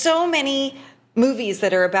 there's so many movies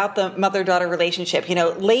that are about the mother-daughter relationship.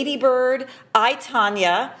 Lady Bird, I,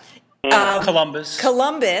 Tonya,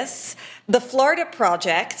 Columbus, The Florida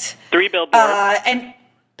Project, 3 Billboards, and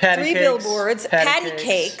Patty Billboards, Patty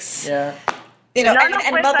Cakes. Yeah. None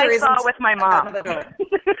of which I saw with my mom.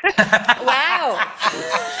 Wow.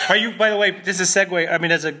 Are you? By the way, this is a segue. I mean,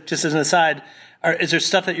 just as an aside, is there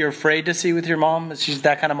stuff that you're afraid to see with your mom? Is she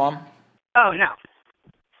that kind of mom? Oh no.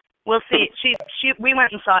 We'll see. We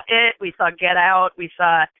went and saw it. We saw Get Out. We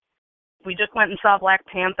just went and saw Black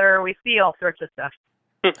Panther. We see all sorts of stuff.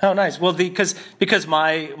 Oh, nice. Well, because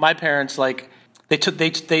my parents, like,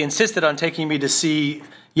 they insisted on taking me to see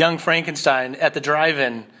Young Frankenstein at the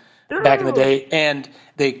drive-in back in the day, and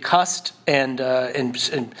they cussed and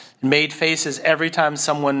made faces every time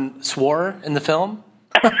someone swore in the film.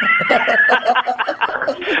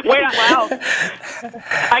 Wait, wow!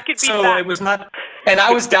 I could be that. It was not, and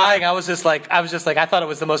I was dying. I was just like, I thought it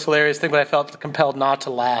was the most hilarious thing, but I felt compelled not to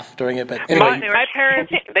laugh during it. But anyway, my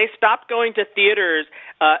parents, they stopped going to theaters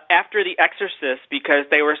after The Exorcist because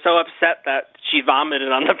they were so upset that she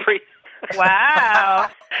vomited on the pre.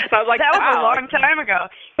 Wow. So I was like, that was a long time ago.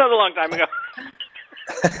 That was a long time ago.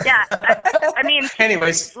 Yeah, I mean,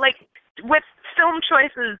 anyways, like with film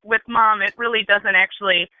choices with mom, it really doesn't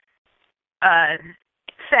actually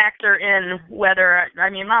factor in whether, I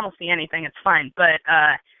mean, mom will see anything, it's fine, but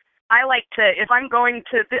I like to, if I'm going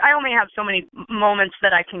to, I only have so many moments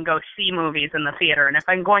that I can go see movies in the theater, and if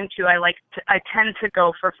I'm going to, I tend to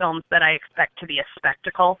go for films that I expect to be a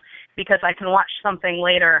spectacle, because I can watch something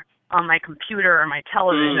later on my computer or my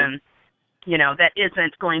television, that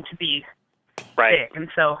isn't going to be big, and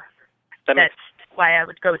so that's why I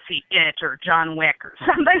would go see it or John Wick or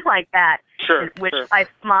something like that. Sure. Which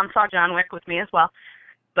mom saw John Wick with me as well,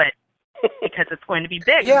 but because it's going to be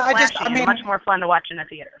big, and much more fun to watch in the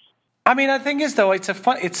theaters. I mean, the thing is, though, it's a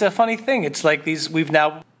funny thing. It's like we've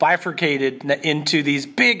now bifurcated into these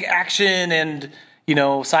big action and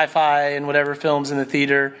sci-fi and whatever films in the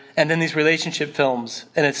theater, and then these relationship films,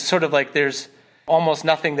 and it's sort of like there's almost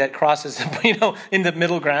nothing that crosses, in the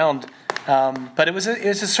middle ground. But it was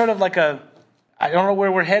a sort of like I don't know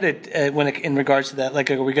where we're headed in regards to that. Like,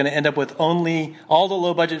 are we going to end up with only all the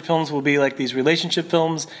low budget films will be like these relationship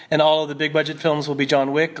films, and all of the big budget films will be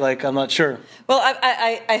John Wick? Like, I'm not sure. Well,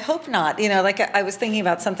 I hope not. Like I was thinking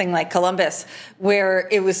about something like Columbus, where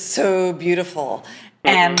it was so beautiful.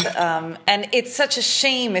 And it's such a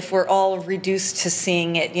shame if we're all reduced to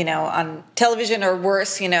seeing it, on television or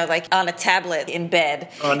worse, like on a tablet in bed,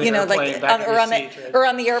 or on the airplane, or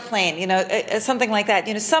on the airplane, something like that.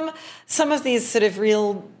 Some of these sort of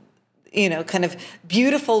real, kind of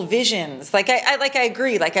beautiful visions. Like I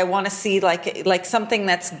agree. Like I want to see like something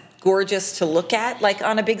that's gorgeous to look at, like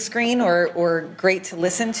on a big screen, or great to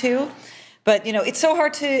listen to. But it's so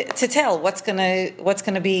hard to tell what's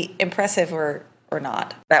gonna be impressive or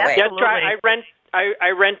not that way. Yes, I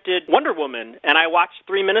rented Wonder Woman, and I watched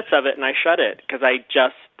 3 minutes of it, and I shut it because I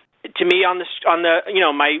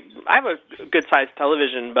have a good sized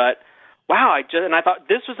television, but wow, I thought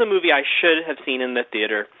this was a movie I should have seen in the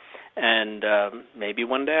theater, and maybe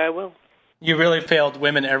one day I will. You really failed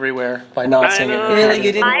women everywhere by not seeing it. Really,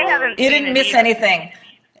 you didn't miss anything.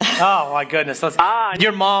 Oh my goodness!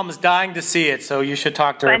 Your mom's dying to see it, so you should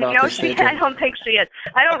talk to her about this. I don't think she is.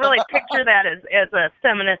 I don't really picture that as a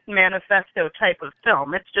feminist manifesto type of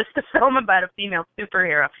film. It's just a film about a female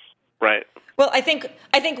superhero. Right. Well, I think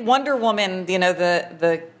Wonder Woman,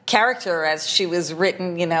 the character as she was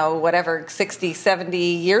written, 60, 70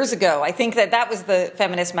 years ago, I think that was the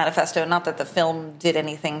feminist manifesto, not that the film did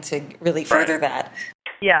anything to really further that.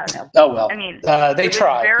 Yeah. Oh, well. I mean, they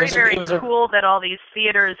tried. It was very cool that all these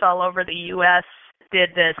theaters all over the U.S.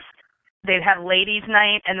 did this. They'd have ladies'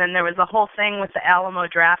 night, and then there was a whole thing with the Alamo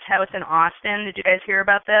Draft House in Austin. Did you guys hear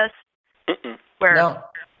about this? Mm-mm. Where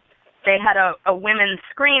they had a women's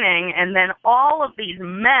screening, and then all of these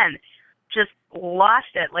men just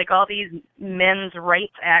lost it, like all these men's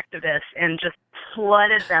rights activists, and just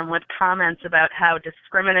flooded them with comments about how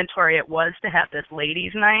discriminatory it was to have this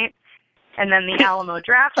ladies' night. And then the Alamo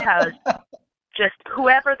Draft House, just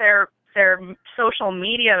whoever their social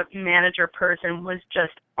media manager person was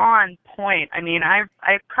just on point. I mean, I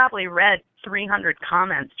probably read 300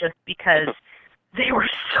 comments just because they were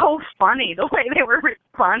so funny, the way they were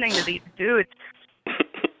responding to these dudes.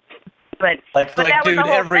 But that was the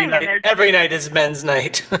whole thing. Every night is men's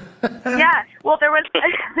night. Yeah. Well, there was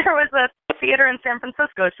a theater in San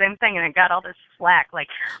Francisco, same thing, and it got all this slack. Like,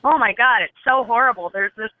 oh my God, it's so horrible.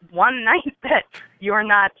 There's this one night that you're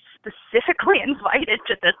not specifically invited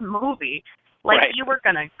to this movie. Like, right. You were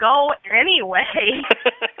gonna go anyway.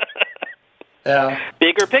 Yeah.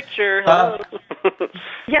 Bigger picture.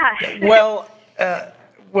 Yeah.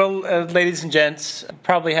 Well, ladies and gents,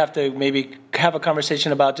 probably have to maybe have a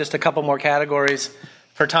conversation about just a couple more categories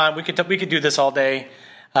for time. We could do this all day,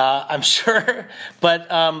 I'm sure. But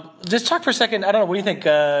just talk for a second. I don't know. What do you think?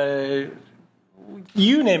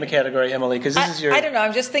 You name a category, Emily, because this is your... I don't know.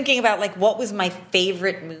 I'm just thinking about, like, what was my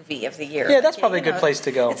favorite movie of the year? Yeah, that's probably a good place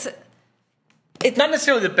to go. It's not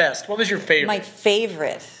necessarily the best. What was your favorite? My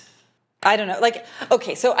favorite... I don't know. Like,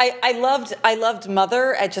 okay, so I loved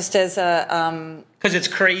Mother just as a because it's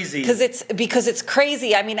crazy. Because it's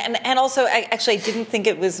crazy. I mean, and also I didn't think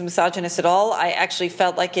it was misogynist at all. I actually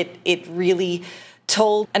felt like it really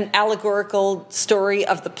told an allegorical story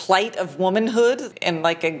of the plight of womanhood in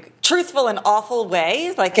like a truthful and awful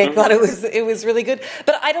way. Like I thought it was really good.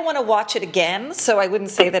 But I don't want to watch it again, so I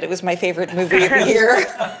wouldn't say that it was my favorite movie of the year.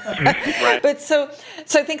 Right. But so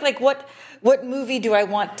I think like what movie do I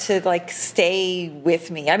want to like stay with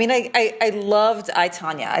me? I mean, I loved I,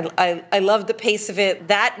 Tonya. I loved the pace of it.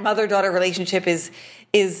 That mother-daughter relationship is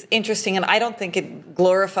interesting, and I don't think it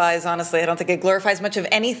glorifies. Honestly, I don't think it glorifies much of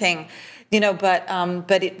anything,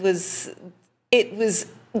 But it was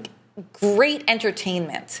great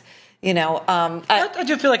entertainment. I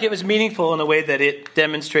do feel like it was meaningful in a way that it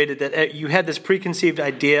demonstrated that you had this preconceived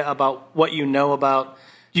idea about what you know about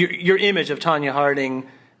your image of Tonya Harding.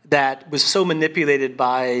 That was so manipulated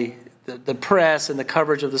by the press and the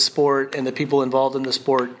coverage of the sport and the people involved in the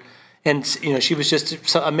sport. And, she was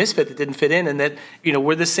just a misfit that didn't fit in. And that,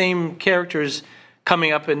 we're the same characters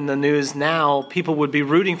coming up in the news now. People would be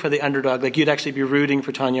rooting for the underdog. Like, you'd actually be rooting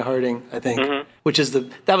for Tonya Harding, I think, which is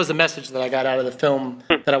that was the message that I got out of the film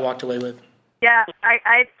that I walked away with. Yeah,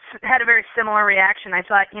 I had a very similar reaction. I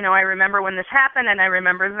thought, I remember when this happened, and I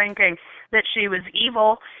remember thinking that she was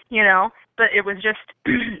evil, but it was just,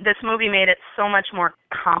 this movie made it so much more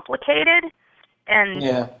complicated. And,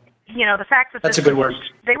 the fact that that's a good word.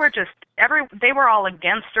 They were all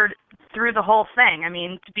against her through the whole thing. I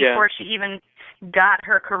mean, before she even got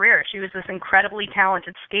her career, she was this incredibly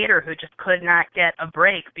talented skater who just could not get a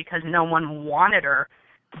break because no one wanted her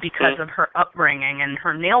because of her upbringing and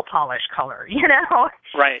her nail polish color, you know?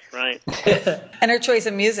 Right. And her choice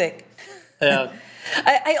of music. Yeah.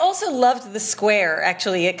 I also loved the square,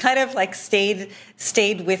 actually. It kind of like stayed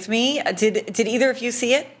with me. Did either of you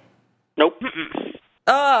see it? Nope.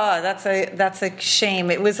 Oh, that's a shame.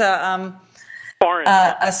 It was a Foreign.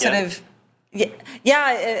 a sort of a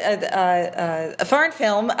foreign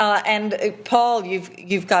film. And Paul,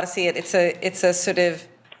 you've got to see it. It's a sort of,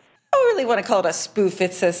 I don't really want to call it a spoof.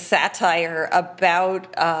 It's a satire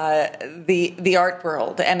about the art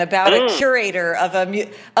world and about a curator of a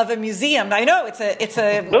museum. I know it's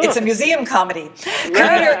a museum comedy.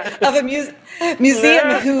 Curator of a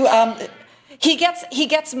museum who he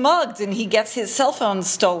gets mugged and he gets his cell phone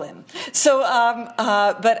stolen. So,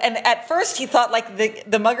 but at first he thought like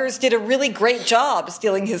the muggers did a really great job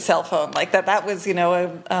stealing his cell phone, like that was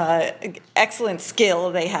a excellent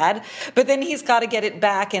skill they had. But then he's got to get it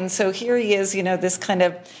back, and so here he is, this kind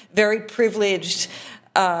of very privileged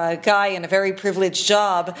guy in a very privileged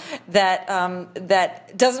job that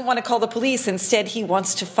doesn't want to call the police. Instead, he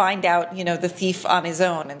wants to find out the thief on his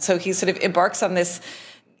own, and so he sort of embarks on this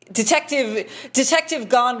detective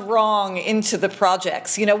gone wrong into the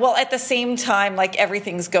projects, while at the same time, like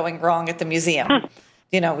everything's going wrong at the museum,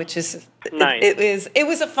 which is nice. It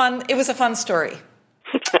was a fun story.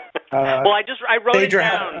 Well, I wrote it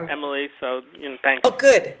down, Emily. So thanks. Oh,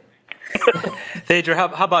 good. Thadra,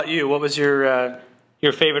 how about you? What was your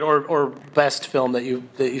favorite or best film that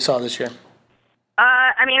you saw this year?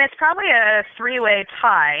 I mean, it's probably a three-way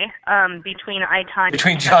tie between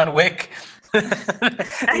Between John Wick.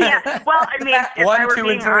 Yeah, well, I mean, if 1, I were 2,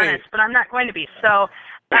 being and 3. honest, but I'm not going to be. So,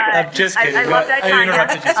 I'm just kidding. I love that I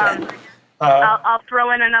interrupted you. Sorry. I'll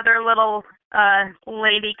throw in another little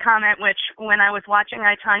lady comment, which when I was watching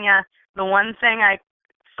I, Tonya, the one thing I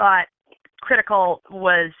thought critical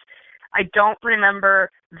was I don't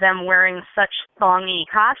remember them wearing such thongy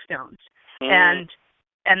costumes.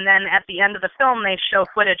 And then at the end of the film, they show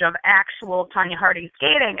footage of actual Tonya Harding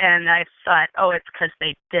skating, and I thought, oh, it's because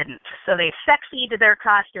they didn't. So they sexied their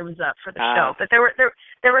costumes up for the show. But there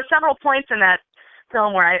were several points in that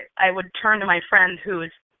film where I would turn to my friend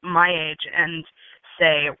who's my age and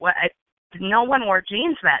say, no one wore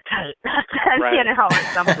jeans that tight, right. or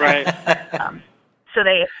something. Right.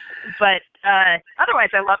 But otherwise,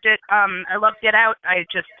 I loved it. I loved Get Out.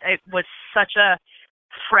 It was such a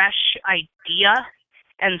fresh idea.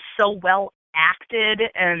 And so well acted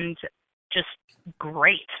and just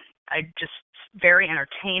great. Very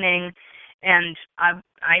entertaining, and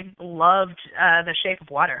I loved The Shape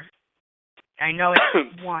of Water. I know it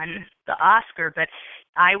won the Oscar, but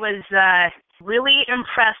I was really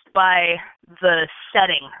impressed by the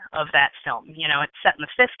setting of that film. It's set in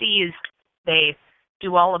the 50s. They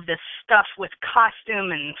do all of this stuff with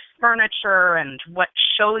costume and furniture and what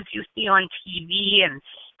shows you see on TV and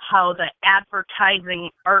how the advertising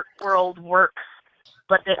art world works,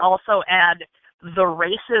 but they also add the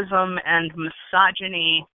racism and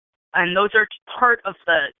misogyny, and those are part of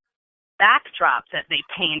the backdrop that they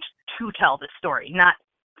paint to tell the story, not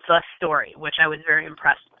the story, which I was very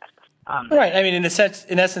impressed with. Right. I mean, in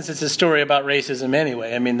essence, it's a story about racism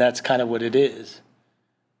anyway. I mean, that's kind of what it is.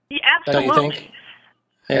 Yeah, absolutely. Don't you think?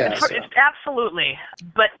 Yeah. Absolutely.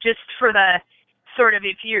 But just for the sort of,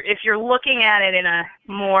 if you're looking at it in a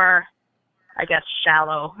more, I guess,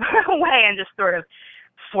 shallow way, and just sort of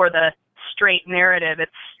for the straight narrative,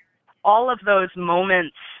 it's all of those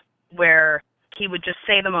moments where he would just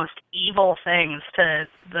say the most evil things to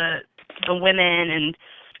the women and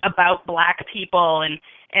about black people, and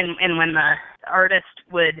when the artist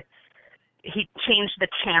he changed the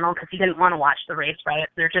channel because he didn't want to watch the race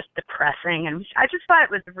riots. They're just depressing, and I just thought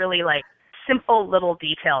it was really like simple little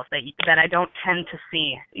details that I don't tend to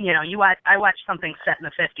see. I watch something set in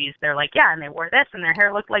the 50s. They're like, yeah, and they wore this, and their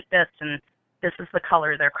hair looked like this, and this is the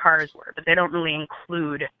color their cars were. But they don't really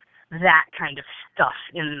include that kind of stuff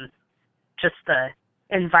in just the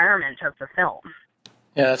environment of the film.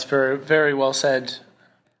 Yeah, that's very, very well said.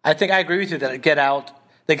 I think I agree with you that Get Out,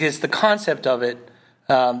 like, it's the concept of it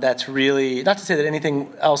that's really, not to say that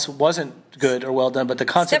anything else wasn't good or well done, but the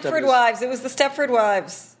concept Stepford of Wives. It was the Stepford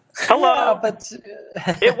Wives. Hello, yeah, but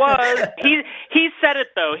it was. He said it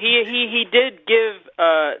though. He did give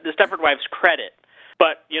the Stepford Wives credit,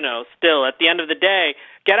 but still at the end of the day,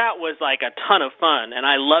 Get Out was like a ton of fun, and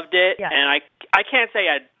I loved it. Yeah. And I can't say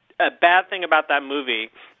a bad thing about that movie.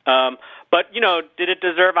 But did it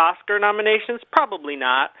deserve Oscar nominations? Probably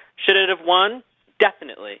not. Should it have won?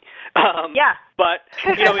 Definitely. Yeah. But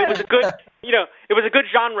it was a good it was a good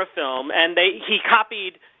genre film, and he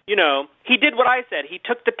copied he did what I said. He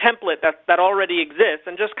took the template that already exists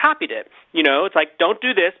and just copied it. It's like, don't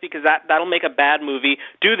do this because that'll make a bad movie.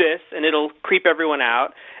 Do this and it'll creep everyone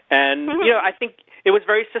out. And, I think it was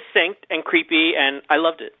very succinct and creepy, and I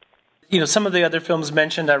loved it. Some of the other films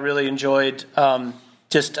mentioned I really enjoyed.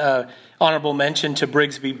 Just honorable mention to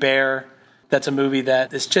Brigsby Bear. That's a movie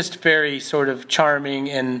that is just very sort of charming,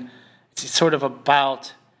 and it's sort of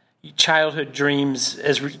about childhood dreams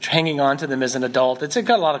as hanging on to them as an adult. It's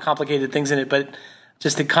got a lot of complicated things in it, but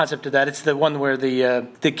just the concept of that. It's the one where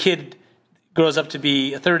the kid grows up to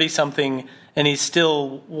be 30-something, and he's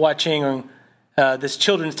still watching this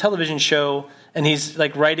children's television show, and he's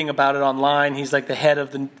like writing about it online. He's like the head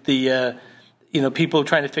of the people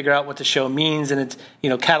trying to figure out what the show means, and it's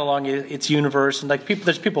cataloging its universe. And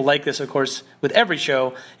there's people like this, of course, with every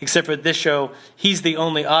show, except for this show. He's the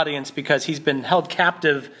only audience because he's been held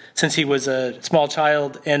captive since he was a small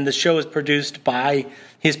child, and the show is produced by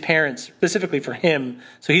his parents specifically for him.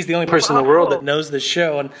 So he's the only person in the world that knows this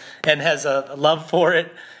show and has a love for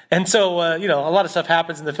it. And so a lot of stuff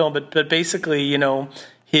happens in the film, but basically,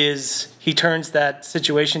 he turns that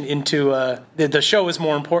situation into the show is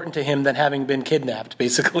more important to him than having been kidnapped,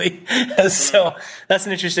 basically. So that's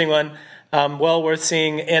an interesting one, well worth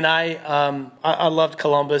seeing. And I loved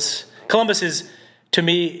Columbus. Columbus is, to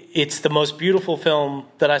me, it's the most beautiful film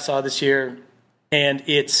that I saw this year, and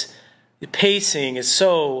the pacing is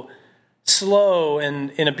so slow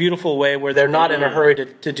and in a beautiful way where they're not in a hurry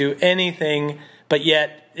to do anything, but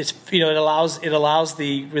yet it allows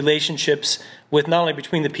the relationships with not only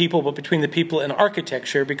between the people, but between the people and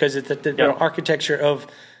architecture, because the architecture of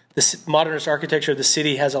the modernist architecture of the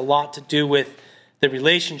city has a lot to do with the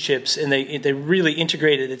relationships, and they really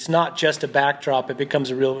integrate it. It's not just a backdrop; it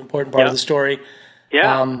becomes a real important part of the story.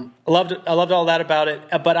 Yeah, I loved all that about it.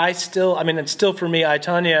 But it's still for me, I,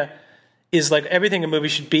 Tonya, is like everything a movie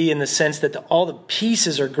should be, in the sense that all the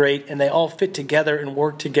pieces are great and they all fit together and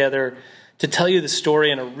work together to tell you the story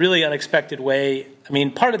in a really unexpected way. I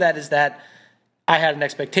mean, part of that is that I had an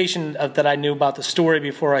expectation that I knew about the story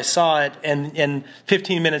before I saw it, and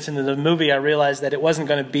 15 minutes into the movie, I realized that it wasn't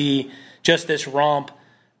going to be just this romp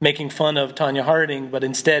making fun of Tonya Harding, but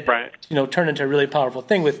instead, turned into a really powerful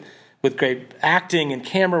thing with great acting and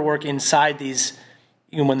camera work inside these.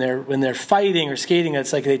 When they're fighting or skating,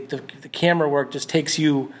 it's like the camera work just takes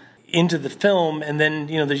you into the film, and then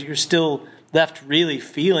you're still left really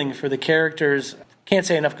feeling for the characters. Can't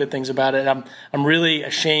say enough good things about it. I'm really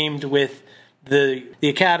ashamed with the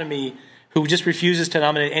Academy, who just refuses to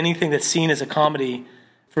nominate anything that's seen as a comedy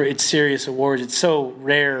for its serious awards. It's so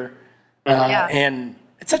rare, and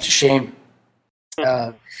it's such a shame.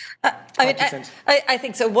 I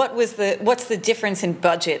think so. What's the difference in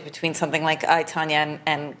budget between something like I, Tonya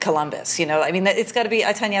and Columbus? It's got to be,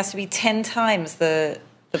 I, Tonya has to be 10 times the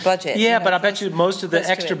budget. Yeah, but I bet you most of the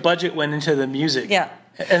extra budget went into the music. Yeah.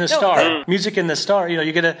 And the star, music and the star.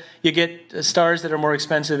 You get stars that are more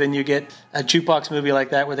expensive, and you get a jukebox movie like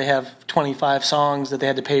that where they have 25 songs that they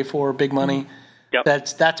had to pay for, big money. Yep.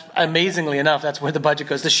 That's amazingly enough. That's where the budget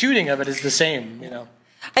goes. The shooting of it is the same.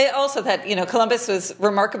 I also thought Columbus was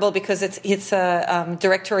remarkable because it's a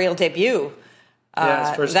directorial debut.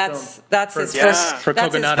 His first film. That's his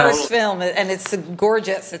first film, and it's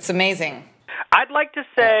gorgeous. It's amazing. I'd like to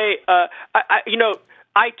say,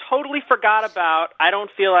 I totally forgot about I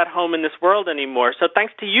Don't Feel at Home in This World Anymore. So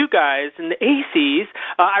thanks to you guys and the Aceys,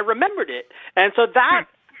 I remembered it. And so that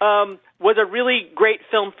was a really great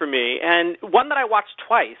film for me, and one that I watched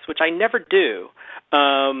twice, which I never do.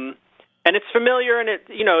 And it's familiar, and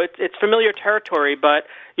it's familiar territory, but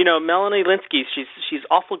Melanie Lynskey, she's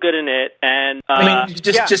awful good in it. And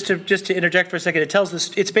just to interject for a second, it tells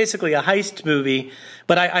this. It's basically a heist movie,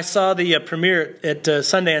 but I saw the premiere at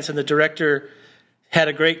Sundance, and the director had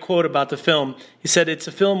a great quote about the film. He said it's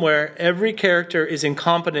a film where every character is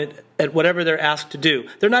incompetent at whatever they're asked to do.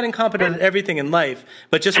 They're not incompetent at everything in life,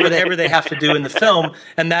 but just whatever they have to do in the film,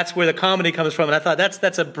 and that's where the comedy comes from. And I thought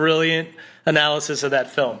that's a brilliant analysis of that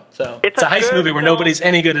film. So it's a heist movie where nobody's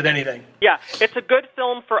any good at anything. Yeah, it's a good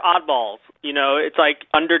film for oddballs. It's like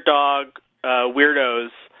underdog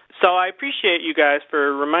weirdos. So I appreciate you guys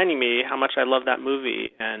for reminding me how much I love that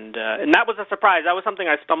movie, and that was a surprise. That was something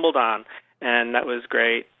I stumbled on, and that was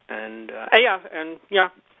great. And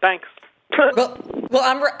thanks. well,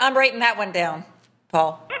 I'm writing that one down,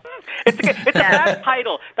 Paul. It's a bad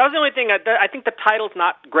title. That was the only thing. I think the title's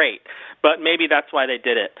not great, but maybe that's why they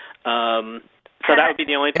did it. So that would be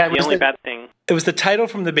the only bad thing. It was the title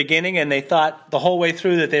from the beginning, and they thought the whole way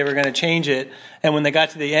through that they were going to change it. And when they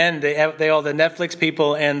got to the end, they all the Netflix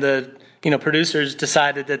people and the producers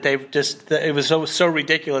decided that it was so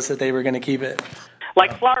ridiculous that they were going to keep it.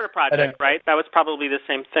 Like Florida Project, right? That was probably the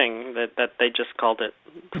same thing that they just called it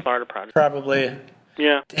Florida Project. Probably.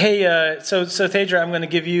 Yeah. Hey, so Thadra, I'm going to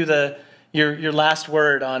give you your last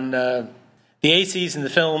word on the Aceys and the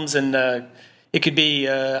films, and it could be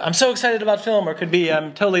I'm so excited about film, or it could be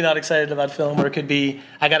I'm totally not excited about film, or it could be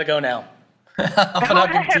I got to go now. I'll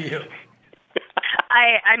give it to you.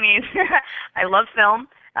 I mean, I love film.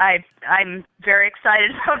 I'm very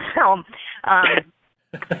excited about film.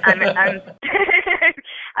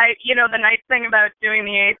 The nice thing about doing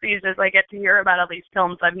the Aceys is I get to hear about all these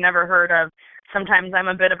films I've never heard of. Sometimes I'm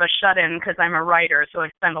a bit of a shut-in because I'm a writer, so I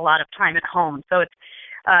spend a lot of time at home. So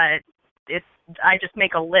I just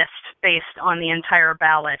make a list based on the entire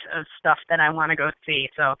ballot of stuff that I want to go see.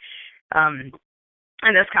 So, in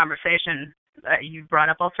this conversation, you brought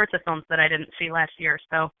up all sorts of films that I didn't see last year.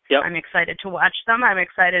 So yep. I'm excited to watch them. I'm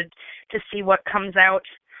excited to see what comes out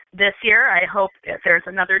this year. I hope that there's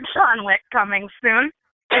another John Wick coming soon.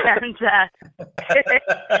 And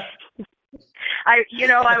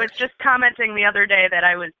I was just commenting the other day that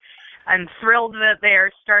I'm thrilled that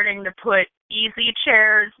they're starting to put easy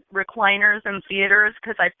chairs, recliners in theaters,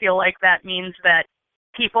 because I feel like that means that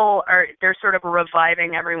they're sort of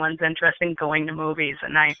reviving everyone's interest in going to movies,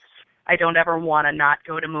 and I don't ever want to not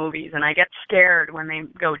go to movies, and I get scared when they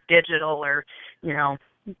go digital or,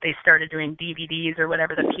 they started doing DVDs or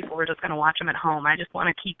whatever, that people were just going to watch them at home. I just want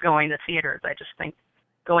to keep going to theaters. I just think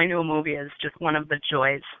going to a movie is just one of the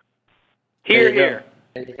joys. Here.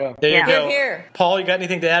 There you go. There you go. Here. Paul, you got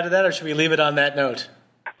anything to add to that, or should we leave it on that note?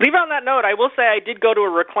 Leave it on that note. I will say I did go to a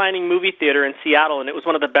reclining movie theater in Seattle, and it was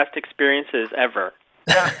one of the best experiences ever.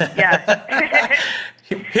 Yeah.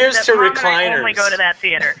 Here's to recliners. I only go to that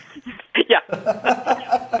theater. Yeah.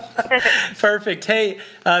 Perfect. Hey,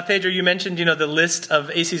 Thadra, you mentioned, the list of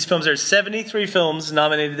Aceys films. There's 73 films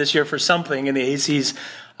nominated this year for something in the Aceys.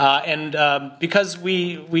 And because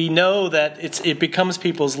we know that it becomes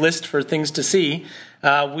people's list for things to see,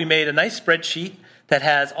 we made a nice spreadsheet that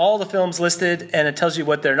has all the films listed, and it tells you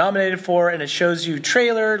what they're nominated for, and it shows you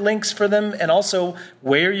trailer links for them, and also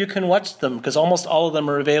where you can watch them, because almost all of them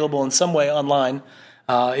are available in some way online,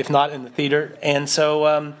 if not in the theater. And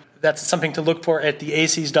so that's something to look for at the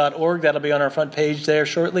Aceys.org. That'll be on our front page there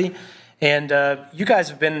shortly. And you guys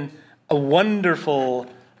have been a wonderful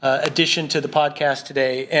addition to the podcast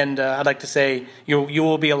today, and I'd like to say you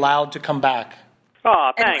will be allowed to come back.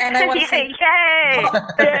 Oh, thanks. And I want to say, yay!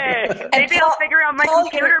 Maybe I'll figure out my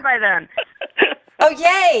computer by then. Oh,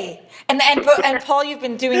 yay! And Paul, you've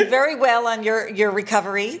been doing very well on your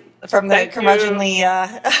recovery from the curmudgeonly.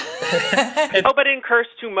 Hope I didn't curse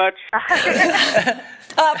too much.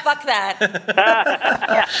 Fuck that.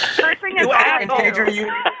 Yeah, cursing is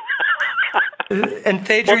And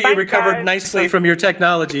Thadra, you recovered guys. Nicely from your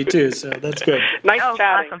technology too, so that's good. Nice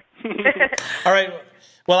chatting. Awesome. All right.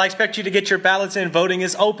 Well, I expect you to get your ballots in. Voting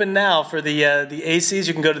is open now for the Aceys.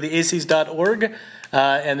 You can go to the Aceys.org,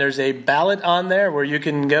 and there's a ballot on there where you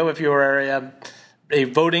can go if you are a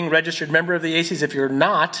voting registered member of the Aceys. If you're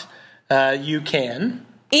not, you can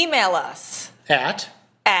email us at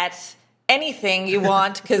anything you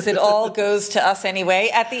want, because it all goes to us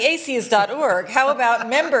anyway, at the Aceys.org. How about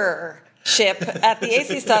membership at the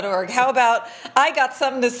Aceys.org? How about I got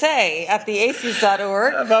something to say at the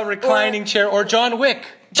Aceys.org? About reclining chair or John Wick.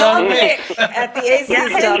 John Wick at the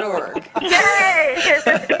Aceys.org. Yay!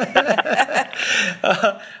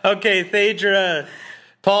 Okay, Thadra,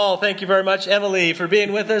 Paul, thank you very much. Emily, for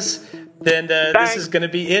being with us. Then this is going to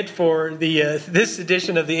be it for this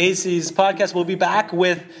edition of the Aceys podcast. We'll be back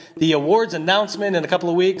with the awards announcement in a couple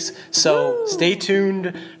of weeks, so stay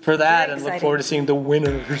tuned for that and look forward to seeing the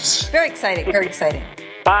winners. Very exciting, very exciting.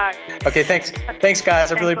 Bye. Okay, thanks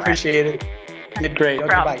guys. I really appreciate it. You did great.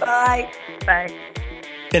 Okay, bye. Bye. Bye.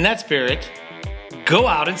 In that spirit, go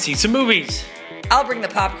out and see some movies. I'll bring the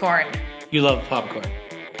popcorn. You love popcorn.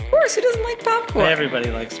 Of course, who doesn't like popcorn? Everybody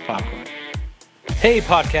likes popcorn. Hey,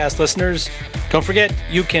 podcast listeners. Don't forget,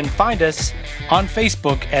 you can find us on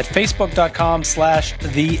Facebook at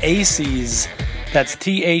facebook.com/The Aceys. That's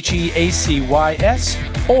TheAceys,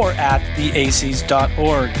 or at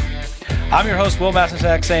theaceys.org. I'm your host, Wil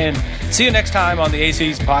Masisak, saying see you next time on the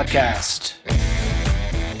Aceys podcast.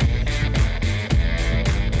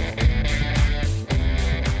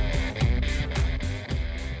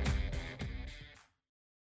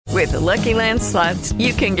 With the Lucky Land Slots,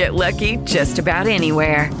 you can get lucky just about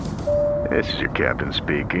anywhere. This is your captain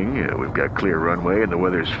speaking. We've got clear runway and the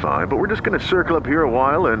weather's fine, but we're just going to circle up here a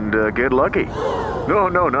while and get lucky.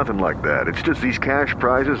 No, nothing like that. It's just these cash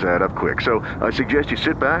prizes add up quick. So I suggest you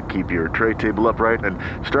sit back, keep your tray table upright, and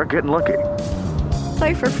start getting lucky.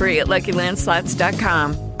 Play for free at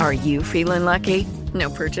LuckyLandSlots.com. Are you feeling lucky? No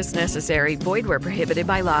purchase necessary. Void where prohibited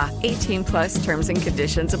by law. 18 plus terms and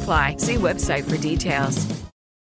conditions apply. See website for details.